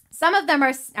 Some of them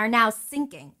are now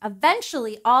sinking.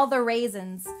 Eventually, all the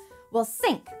raisins will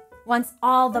sink. Once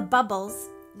all the bubbles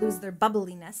lose their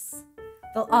bubbliness,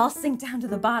 they'll all sink down to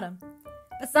the bottom.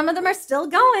 But some of them are still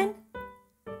going.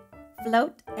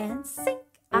 Float and sink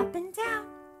up and down.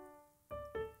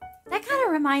 That kind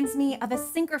of reminds me of a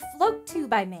sink or float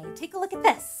tube I made. Take a look at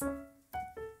this.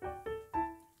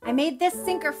 I made this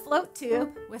sink or float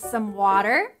tube with some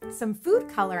water, some food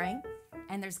coloring,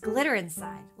 and there's glitter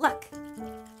inside. Look.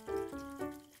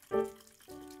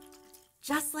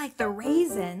 Just like the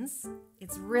raisins,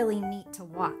 it's really neat to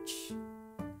watch.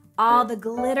 All the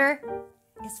glitter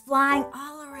is flying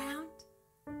all around.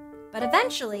 But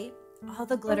eventually, all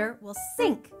the glitter will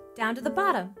sink down to the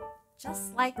bottom,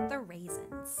 just like the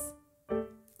raisins.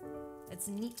 It's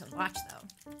neat to watch, though.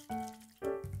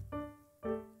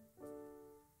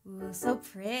 Ooh, so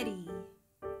pretty.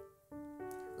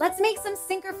 Let's make some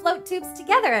sink or float tubes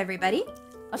together, everybody.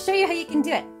 I'll show you how you can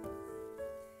do it.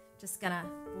 Just gonna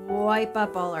wipe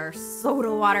up all our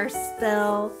soda water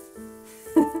spill.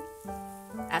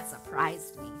 That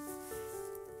surprised me.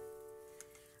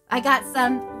 I got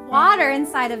some water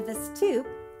inside of this tube,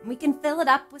 We can fill it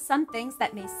up with some things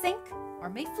that may sink or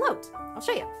may float. I'll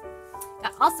show you.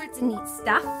 Got all sorts of neat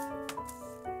stuff.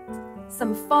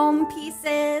 Some foam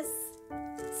pieces,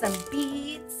 some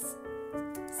beads,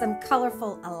 some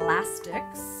colorful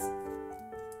elastics,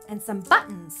 and some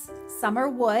buttons. Some are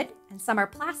wood and some are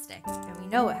plastic. And we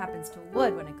know what happens to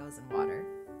wood when it goes in water.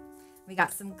 We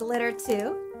got some glitter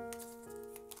too.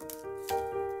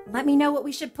 Let me know what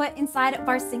we should put inside of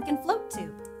our sink and float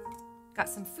tube. Got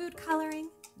some food coloring,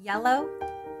 yellow,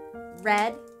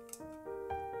 red,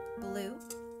 blue,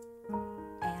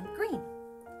 and green.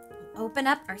 We'll open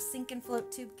up our sink and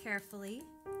float tube carefully.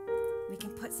 We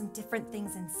can put some different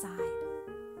things inside.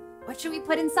 What should we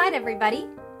put inside, everybody?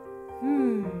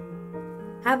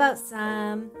 How about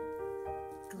some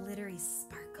glittery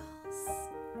sparkles?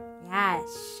 Yeah, it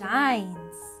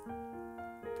shines.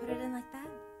 Put it in like that.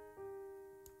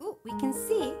 Ooh, we can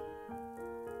see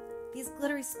these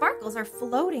glittery sparkles are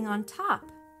floating on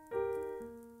top.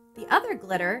 The other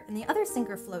glitter in the other sink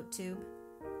or float tube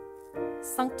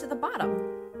sunk to the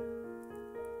bottom.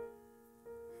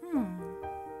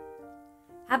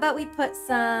 How about we put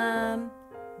some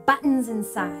buttons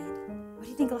inside? What do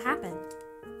you think will happen?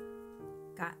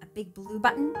 Got a big blue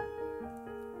button.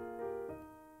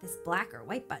 This black or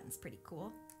white button's pretty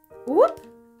cool. Whoop!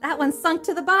 That one sunk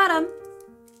to the bottom.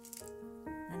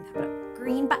 And how about a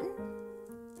green button?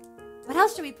 What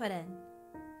else should we put in?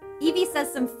 Evie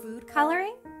says some food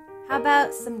coloring. How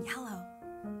about some yellow?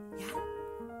 Yeah,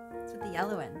 let's put the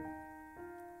yellow in.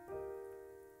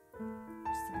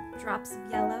 Some drops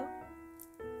of yellow.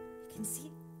 You can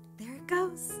see, there it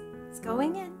goes. It's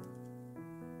going in.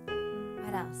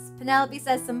 What else? Penelope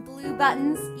says some blue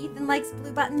buttons. Ethan likes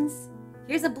blue buttons.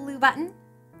 Here's a blue button.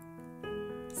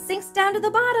 Sinks down to the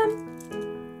bottom.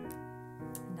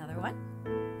 Another one.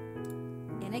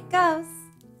 In it goes.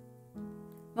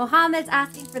 Mohammed's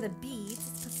asking for the beads.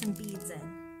 Let's put some beads in.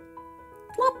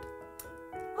 Plop.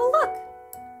 Oh, look.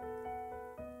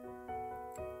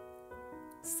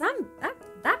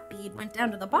 That bead went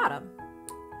down to the bottom.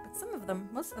 But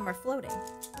most of them are floating.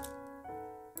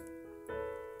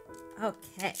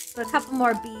 Okay, put a couple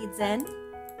more beads in.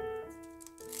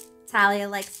 Talia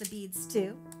likes the beads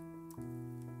too.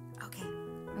 Okay,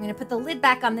 I'm gonna put the lid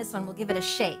back on this one. We'll give it a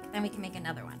shake, then we can make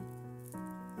another one.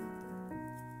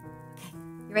 Okay,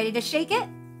 you ready to shake it?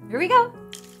 Here we go.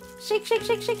 Shake, shake,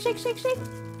 shake, shake, shake, shake, shake.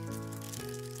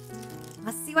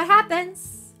 Let's see what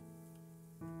happens.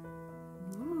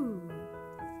 Ooh,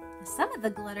 some of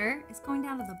the glitter is going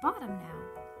down to the bottom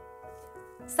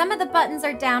now. Some of the buttons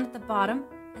are down at the bottom,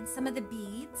 and some of the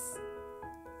beads.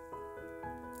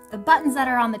 The buttons that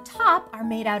are on the top are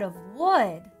made out of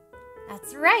wood.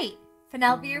 That's right.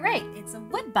 Penelope, you're right. It's a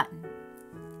wood button.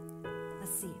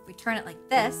 Let's see. If we turn it like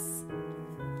this,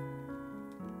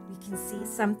 we can see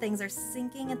some things are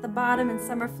sinking at the bottom and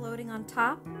some are floating on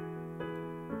top.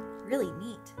 Really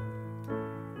neat.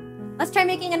 Let's try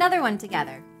making another one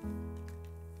together.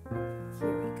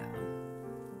 Here we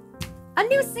go. A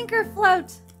new sinker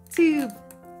float tube.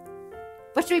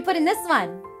 What should we put in this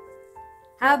one?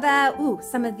 How about,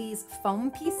 some of these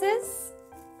foam pieces?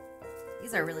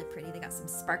 These are really pretty. They got some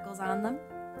sparkles on them.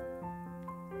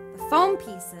 The foam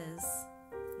pieces,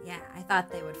 yeah, I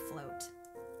thought they would float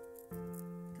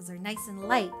because they're nice and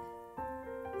light.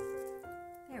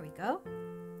 There we go.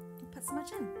 Don't put so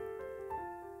much in.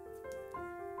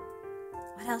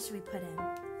 What else should we put in?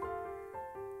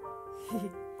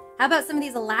 How about some of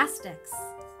these elastics?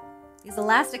 These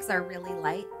elastics are really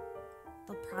light.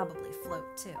 They'll probably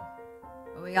float too.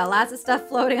 But we got lots of stuff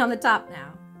floating on the top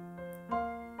now.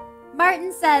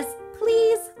 Martin says,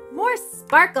 please, more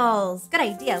sparkles. Good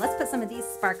idea. Let's put some of these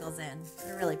sparkles in.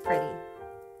 They're really pretty.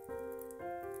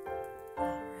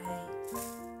 All right.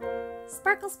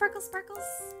 Sparkles, sparkles, sparkles.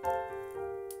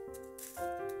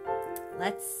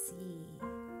 Let's see.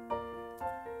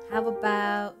 How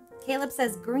about, Caleb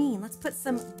says green. Let's put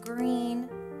some green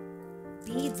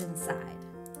beads inside.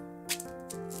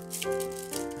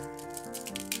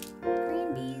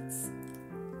 Green beads.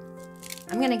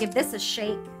 I'm gonna give this a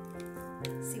shake.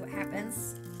 See what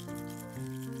happens.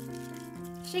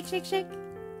 Shake, shake, shake.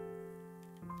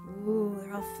 Ooh,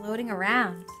 they're all floating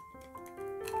around.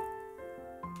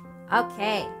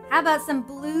 Okay, how about some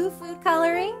blue food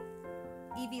coloring?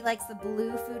 Evie likes the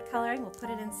blue food coloring. We'll put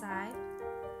it inside.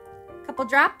 A couple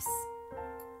drops.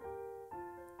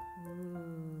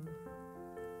 Ooh.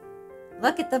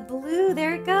 Look at the blue.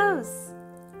 There it goes.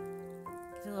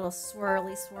 Give it a little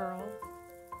swirly swirl.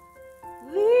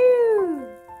 Woo!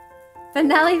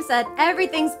 Finelli said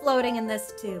everything's floating in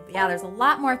this tube. Yeah, there's a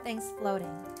lot more things floating.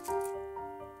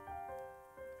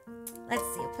 Let's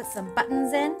see, I'll put some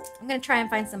buttons in. I'm gonna try and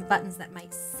find some buttons that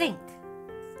might sink.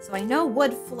 So I know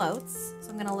wood floats, so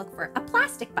I'm gonna look for a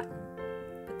plastic button.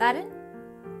 Put that in.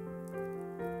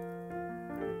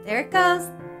 There it goes.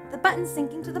 The button's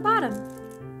sinking to the bottom.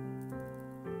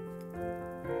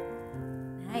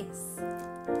 Nice.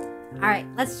 All right,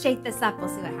 let's shake this up. We'll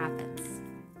see what happens.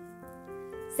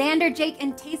 Xander, Jake,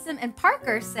 and Taysom and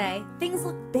Parker say things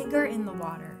look bigger in the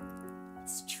water.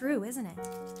 It's true, isn't it?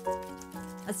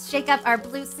 Let's shake up our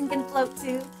blue sink and float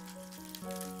tube.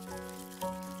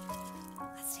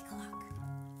 Let's take a look.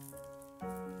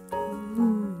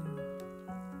 Ooh.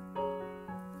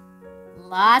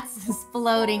 Lots is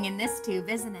floating in this tube,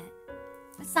 isn't it?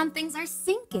 But some things are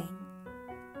sinking.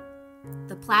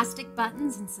 The plastic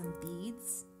buttons and some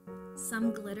beads,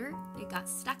 some glitter, they got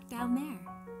stuck down there.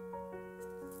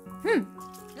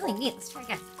 Really neat. Let's try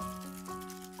again.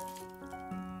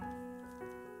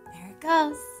 There it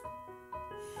goes.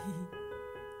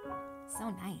 So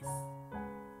nice.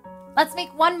 Let's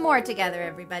make one more together,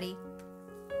 everybody.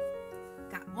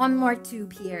 Got one more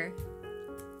tube here.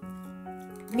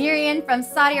 Miriam from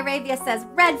Saudi Arabia says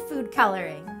red food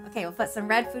coloring. Okay, we'll put some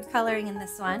red food coloring in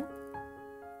this one.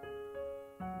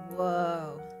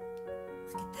 Whoa.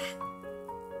 Look at that.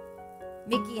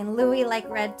 Mickey and Louie like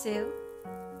red too.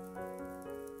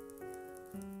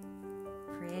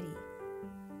 Pretty.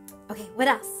 Okay, what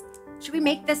else? Should we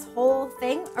make this whole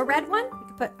thing a red one? We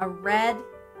could put a red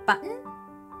button.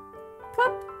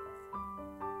 Plop.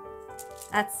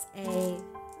 That's a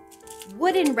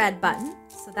wooden red button,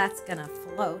 so that's gonna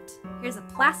float. Here's a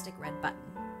plastic red button.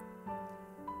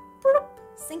 Bloop.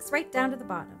 Sinks right down to the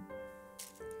bottom.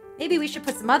 Maybe we should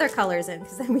put some other colors in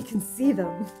because then we can see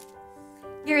them.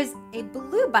 Here's a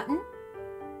blue button.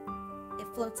 It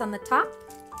floats on the top.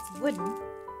 It's wooden.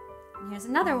 And here's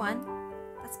another one.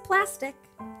 That's plastic.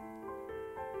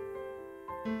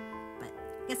 But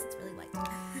I guess it's really light.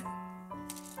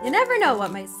 You never know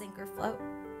what might sink or float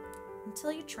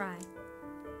until you try.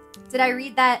 Did I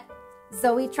read that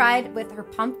Zoe tried with her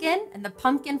pumpkin and the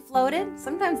pumpkin floated?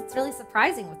 Sometimes it's really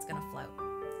surprising what's going to float.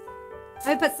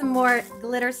 Let me put some more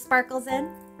glitter sparkles in.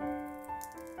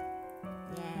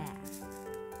 Yeah.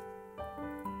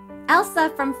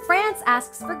 Elsa from France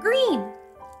asks for green.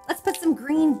 Let's put some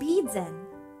green beads in.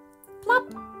 Plop.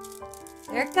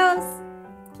 There it goes.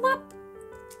 Plop.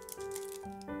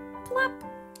 Plop.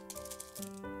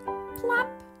 Plop.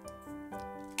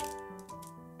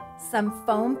 Some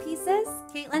foam pieces.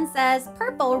 Caitlin says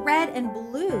purple, red, and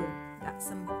blue. Got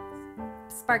some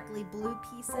sparkly blue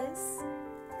pieces.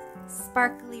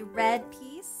 Sparkly red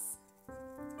piece.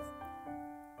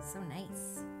 So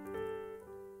nice.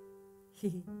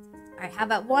 All right, how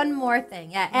about one more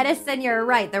thing? Yeah, Edison, you're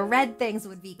right. The red things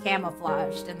would be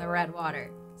camouflaged in the red water.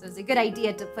 So it's a good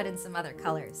idea to put in some other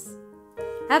colors.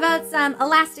 How about some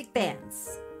elastic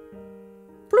bands?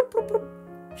 Bloop, bloop,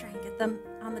 bloop. Try and get them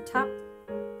on the top.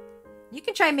 You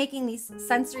can try making these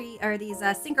sensory or these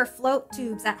sink or float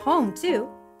tubes at home too.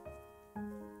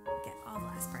 Get all the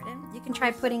last part in. You can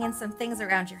try putting in some things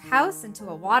around your house into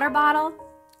a water bottle.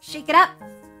 Shake it up.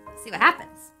 See what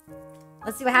happens.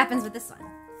 Let's see what happens with this one.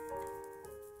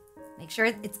 Make sure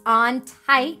it's on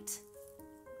tight.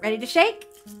 Ready to shake?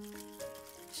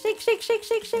 Shake, shake, shake,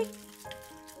 shake, shake.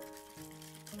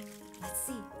 Let's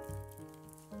see.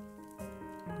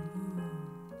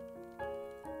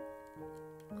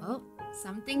 Oh,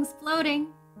 something's floating.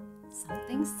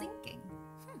 Something's sinking.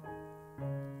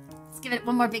 Let's give it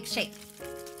one more big shake.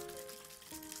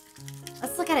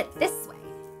 Let's look at it this way.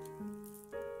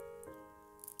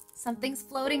 Something's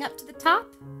floating up to the top,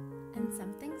 and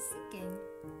something's sinking.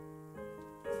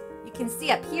 You can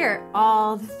see up here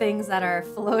all the things that are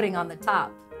floating on the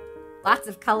top. Lots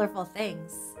of colorful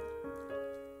things.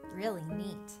 Really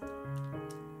neat.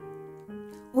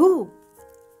 Ooh,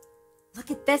 look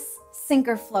at this sink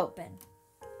or float bin.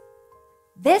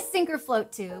 This sink or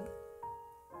float tube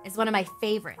is one of my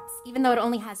favorites, even though it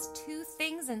only has 2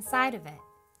 things inside of it.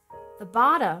 The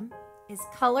bottom is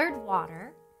colored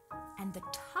water, and the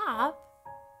top,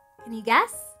 can you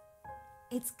guess?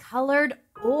 It's colored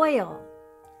oil.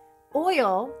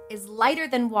 Oil is lighter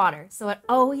than water, so it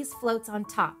always floats on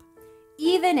top,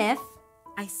 even if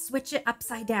I switch it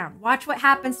upside down. Watch what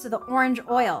happens to the orange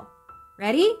oil.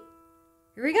 Ready?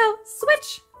 Here we go.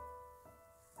 Switch.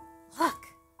 Look.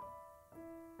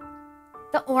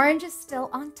 The orange is still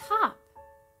on top.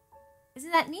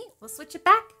 Isn't that neat? We'll switch it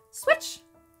back. Switch.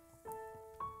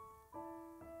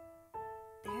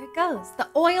 There it goes. The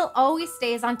oil always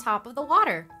stays on top of the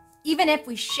water, even if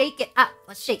we shake it up.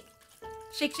 Let's shake.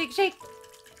 Shake, shake, shake.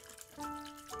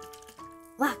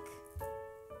 Look.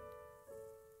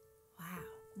 Wow.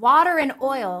 Water and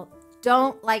oil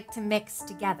don't like to mix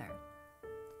together.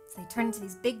 So they turn into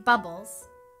these big bubbles,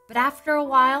 but after a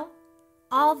while,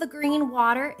 all the green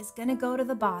water is going to go to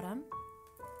the bottom,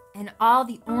 and all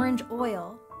the orange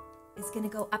oil is going to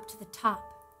go up to the top.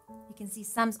 You can see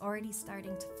some's already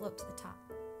starting to float to the top.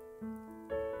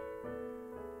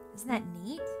 Isn't that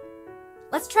neat?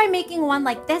 Let's try making one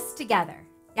like this together,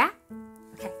 yeah?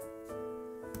 Okay.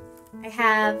 I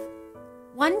have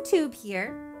one tube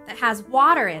here that has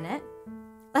water in it.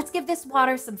 Let's give this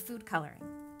water some food coloring.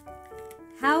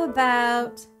 How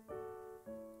about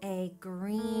a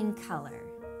green color?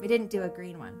 We didn't do a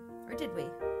green one, or did we?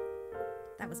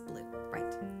 That was blue,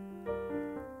 right.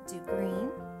 Do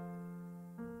green.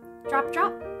 Drop,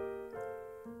 drop.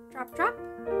 Drop, drop.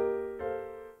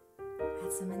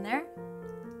 Add some in there.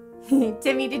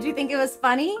 Timmy, did you think it was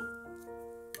funny?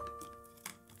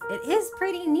 It is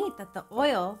pretty neat that the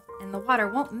oil and the water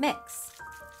won't mix.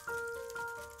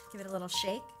 Give it a little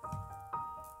shake.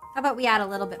 How about we add a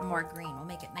little bit more green? We'll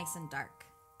make it nice and dark.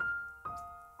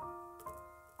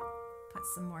 Put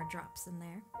some more drops in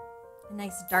there. A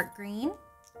nice dark green.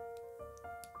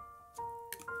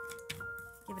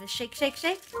 Give it a shake, shake,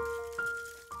 shake.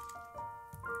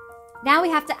 Now we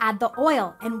have to add the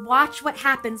oil, and watch what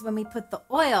happens when we put the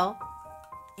oil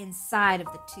inside of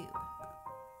the tube.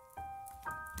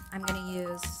 I'm going to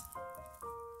use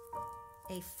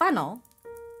a funnel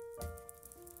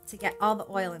to get all the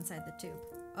oil inside the tube.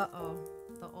 Uh-oh,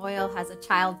 the oil has a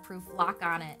child-proof lock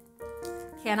on it.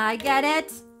 Can I get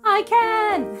it? I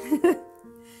can!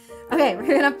 Okay,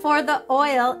 we're going to pour the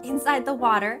oil inside the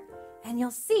water, and you'll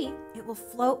see it will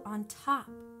float on top.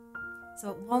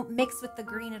 So it won't mix with the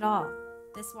green at all.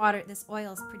 This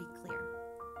oil is pretty clear.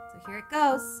 So here it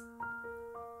goes.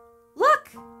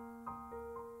 Look!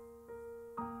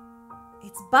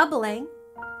 It's bubbling,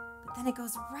 but then it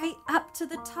goes right up to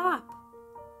the top.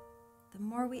 The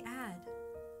more we add.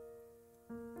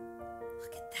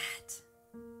 Look at that.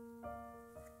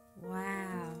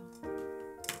 Wow.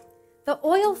 The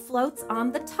oil floats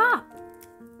on the top.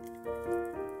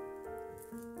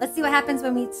 Let's see what happens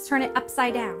when we turn it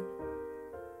upside down.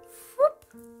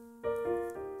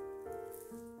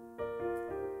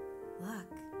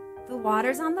 The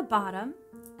water's on the bottom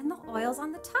and the oil's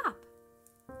on the top.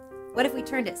 What if we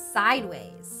turned it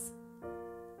sideways?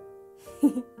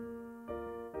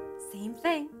 Same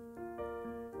thing.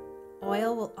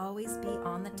 Oil will always be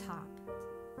on the top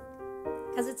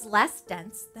because it's less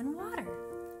dense than water.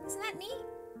 Isn't that neat?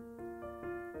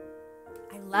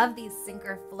 I love these sink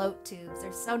or float tubes.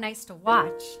 They're so nice to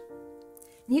watch.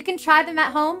 You can try them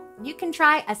at home. You can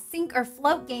try a sink or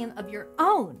float game of your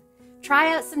own.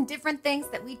 Try out some different things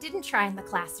that we didn't try in the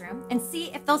classroom and see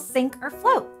if they'll sink or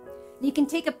float. You can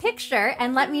take a picture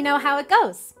and let me know how it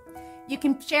goes. You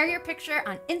can share your picture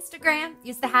on Instagram,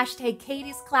 use the hashtag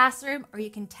Caitie's Classroom, or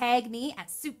you can tag me at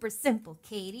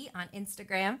SuperSimpleCaitie on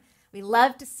Instagram. We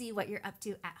love to see what you're up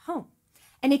to at home.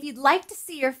 And if you'd like to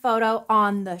see your photo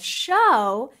on the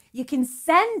show, you can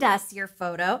send us your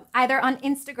photo either on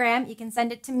Instagram. You can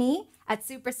send it to me at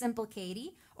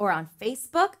SuperSimpleCaitie, or on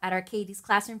Facebook at our Caitie's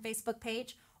Classroom Facebook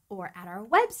page, or at our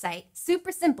website,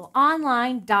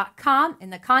 supersimpleonline.com.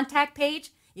 In the contact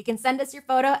page, you can send us your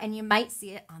photo and you might see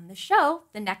it on the show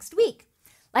the next week.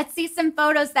 Let's see some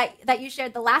photos that you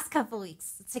shared the last couple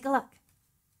weeks. Let's take a look.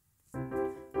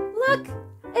 Look,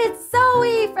 it's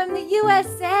Zoe from the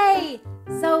USA.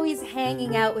 Zoe's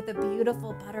hanging out with a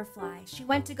beautiful butterfly. She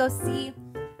went to go see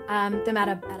them at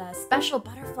a special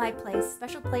butterfly place,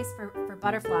 special place for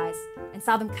butterflies, and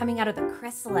saw them coming out of the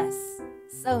chrysalis.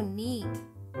 So neat.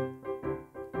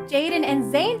 Jaden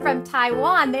and Zane from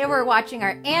Taiwan, they were watching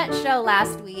our ant show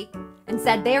last week and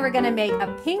said they were going to make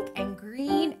a pink and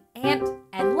green ant,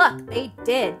 and look, they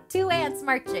did. 2 ants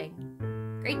marching.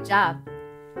 Great job.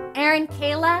 Aaron,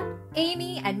 Kayla,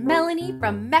 Amy, and Melanie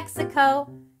from Mexico,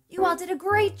 you all did a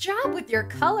great job with your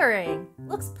coloring.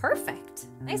 Looks perfect.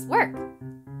 Nice work.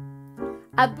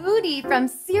 Abudi from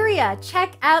Syria,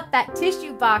 check out that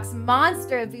tissue box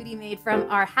monster Abudi made from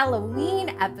our Halloween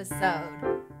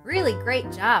episode. Really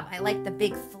great job. I like the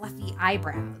big fluffy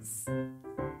eyebrows.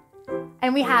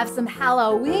 And we have some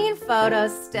Halloween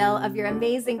photos still of your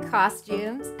amazing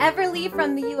costumes. Everly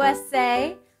from the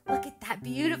USA, look at that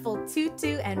beautiful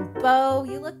tutu and bow.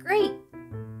 You look great.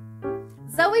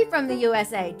 Zoe from the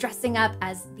USA, dressing up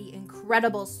as the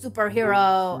incredible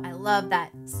superhero. I love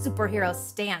that superhero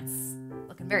stance.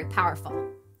 Looking very powerful.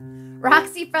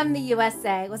 Roxy from the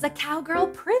USA was a cowgirl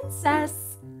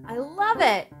princess. I love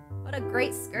it. What a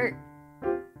great skirt.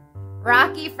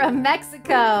 Rocky from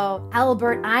Mexico.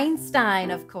 Albert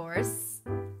Einstein, of course.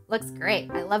 Looks great.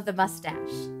 I love the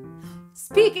mustache.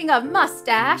 Speaking of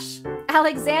mustache,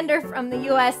 Alexander from the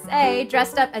USA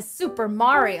dressed up as Super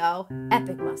Mario,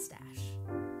 epic mustache.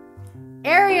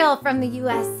 Ariel from the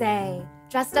USA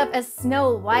dressed up as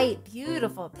Snow White,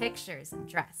 beautiful pictures and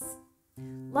dress.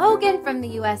 Logan from the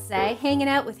USA hanging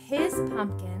out with his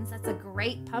pumpkins. That's a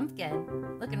great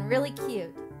pumpkin, looking really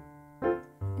cute.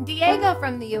 And Diego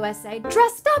from the USA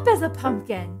dressed up as a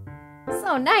pumpkin.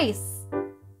 So nice.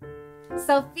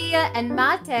 Sophia and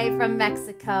Mate from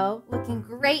Mexico looking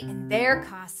great in their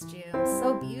costumes.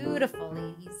 So beautiful,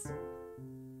 ladies.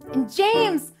 And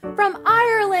James from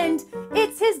Ireland.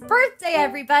 It's his birthday,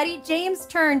 everybody. James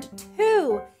turned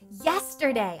 2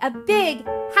 yesterday. A big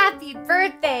happy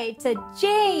birthday to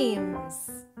James.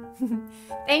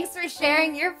 Thanks for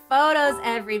sharing your photos,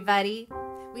 everybody.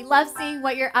 We love seeing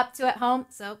what you're up to at home,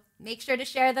 so make sure to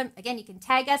share them. Again, you can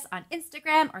tag us on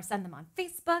Instagram or send them on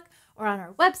Facebook or on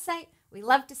our website. We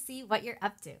love to see what you're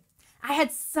up to. I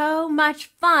had so much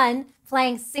fun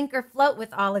playing Sink or Float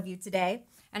with all of you today.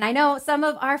 And I know some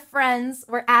of our friends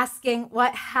were asking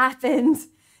what happened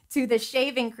to the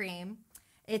shaving cream.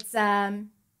 It's turned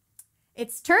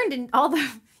in all the,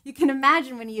 you can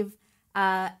imagine when you've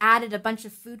added a bunch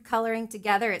of food coloring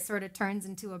together, it sort of turns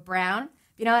into a brown.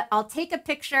 You know what? I'll take a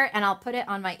picture and I'll put it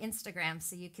on my Instagram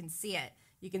so you can see it.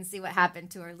 You can see what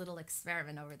happened to our little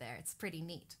experiment over there. It's pretty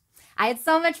neat. I had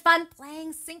so much fun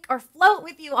playing Sink or Float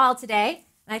with you all today.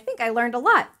 And I think I learned a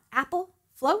lot. Apple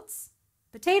floats,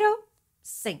 potato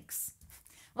sinks.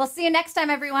 We'll see you next time,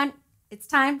 everyone. It's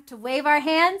time to wave our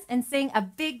hands and sing a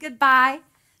big goodbye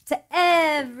to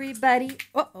everybody.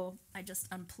 Uh-oh, I just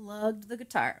unplugged the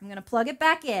guitar. I'm going to plug it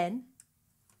back in.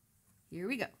 Here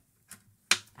we go.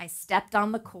 I stepped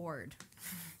on the cord.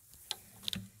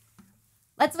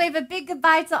 Let's wave a big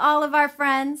goodbye to all of our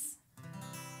friends.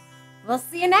 We'll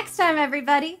see you next time,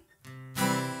 everybody.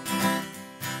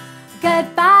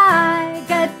 Goodbye,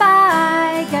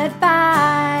 goodbye,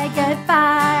 goodbye,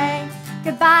 goodbye.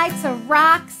 Goodbye to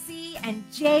Roxy and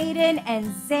Jaden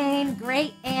and Zane,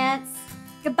 great aunts.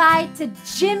 Goodbye to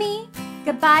Jimmy.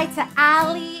 Goodbye to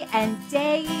Allie and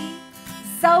Day,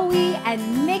 Zoe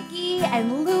and Nikki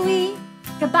and Louie.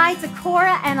 Goodbye to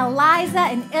Cora and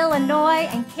Eliza in Illinois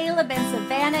and Caleb and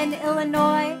Savannah in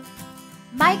Illinois.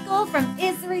 Michael from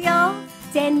Israel,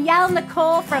 Danielle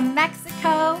Nicole from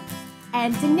Mexico,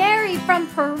 and Deneri from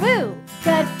Peru.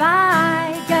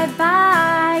 Goodbye,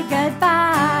 goodbye,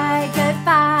 goodbye,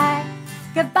 goodbye.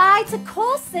 Goodbye to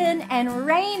Colson and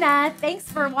Raina. Thanks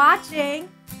for watching.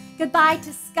 Goodbye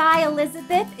to Sky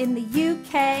Elizabeth in the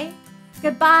UK.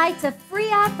 Goodbye to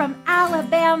Freya from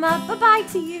Alabama. Bye-bye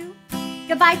to you.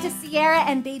 Goodbye to Sierra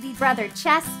and baby brother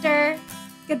Chester.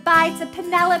 Goodbye to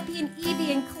Penelope and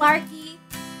Evie and Clarkie.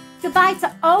 Goodbye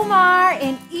to Omar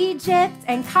in Egypt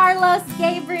and Carlos,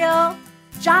 Gabriel,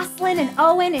 Jocelyn and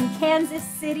Owen in Kansas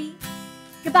City.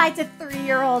 Goodbye to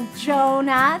 3-year-old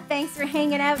Jonah. Thanks for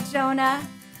hanging out, Jonah.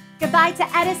 Goodbye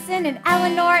to Edison and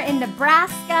Eleanor in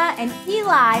Nebraska and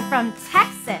Eli from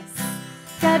Texas.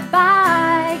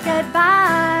 Goodbye,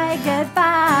 goodbye,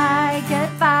 goodbye,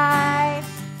 goodbye.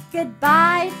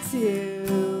 Goodbye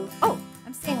to, oh,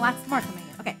 I'm seeing lots more coming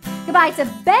in. Okay. Goodbye to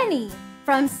Benny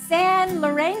from San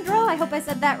Lorenzo. I hope I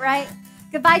said that right.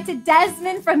 Goodbye to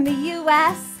Desmond from the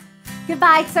U.S.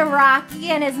 Goodbye to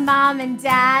Rocky and his mom and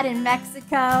dad in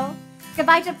Mexico.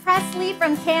 Goodbye to Presley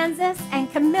from Kansas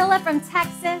and Camilla from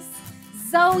Texas.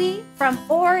 Zoe from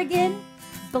Oregon.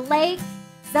 Blake,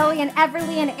 Zoe and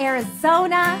Everly in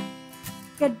Arizona.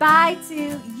 Goodbye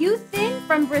to Euthin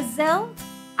from Brazil.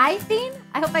 Eithine,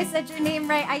 I hope I said your name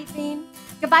right, Eithine.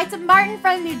 Goodbye to Martin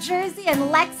from New Jersey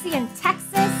and Lexi in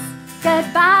Texas.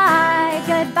 Goodbye,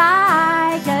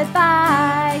 goodbye,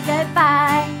 goodbye,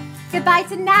 goodbye. Goodbye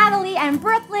to Natalie and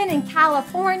Brooklyn in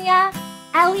California.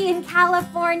 Ellie in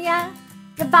California.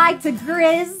 Goodbye to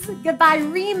Grizz. Goodbye,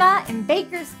 Rima in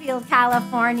Bakersfield,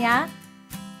 California.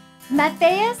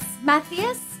 Matthias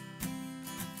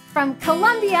from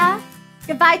Colombia.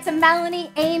 Goodbye to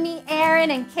Melanie, Amy,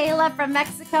 Aaron, and Kayla from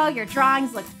Mexico. Your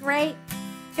drawings look great.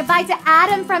 Goodbye to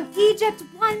Adam from Egypt,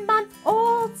 1 month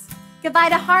old. Goodbye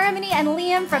to Harmony and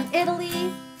Liam from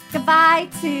Italy. Goodbye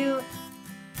to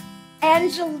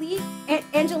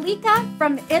Angelica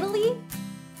from Italy.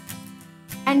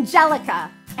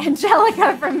 Angelica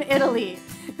from Italy.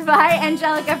 Goodbye,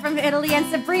 Angelica from Italy. And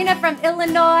Sabrina from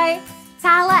Illinois.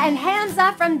 Tala and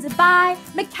Hamza from Dubai.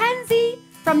 Mackenzie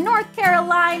from North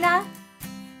Carolina.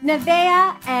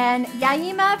 Nevea and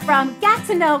Yaima from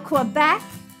Gatineau, Quebec.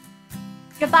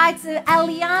 Goodbye to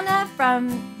Eliana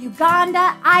from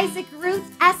Uganda. Isaac, Ruth,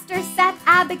 Esther, Seth,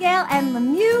 Abigail, and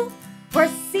Lemieux. We'll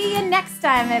see you next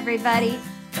time, everybody.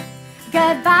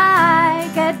 Goodbye,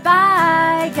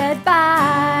 goodbye,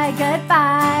 goodbye,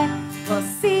 goodbye.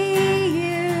 See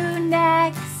you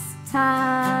next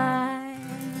time.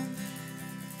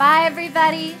 Bye,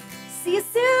 everybody. See you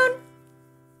soon.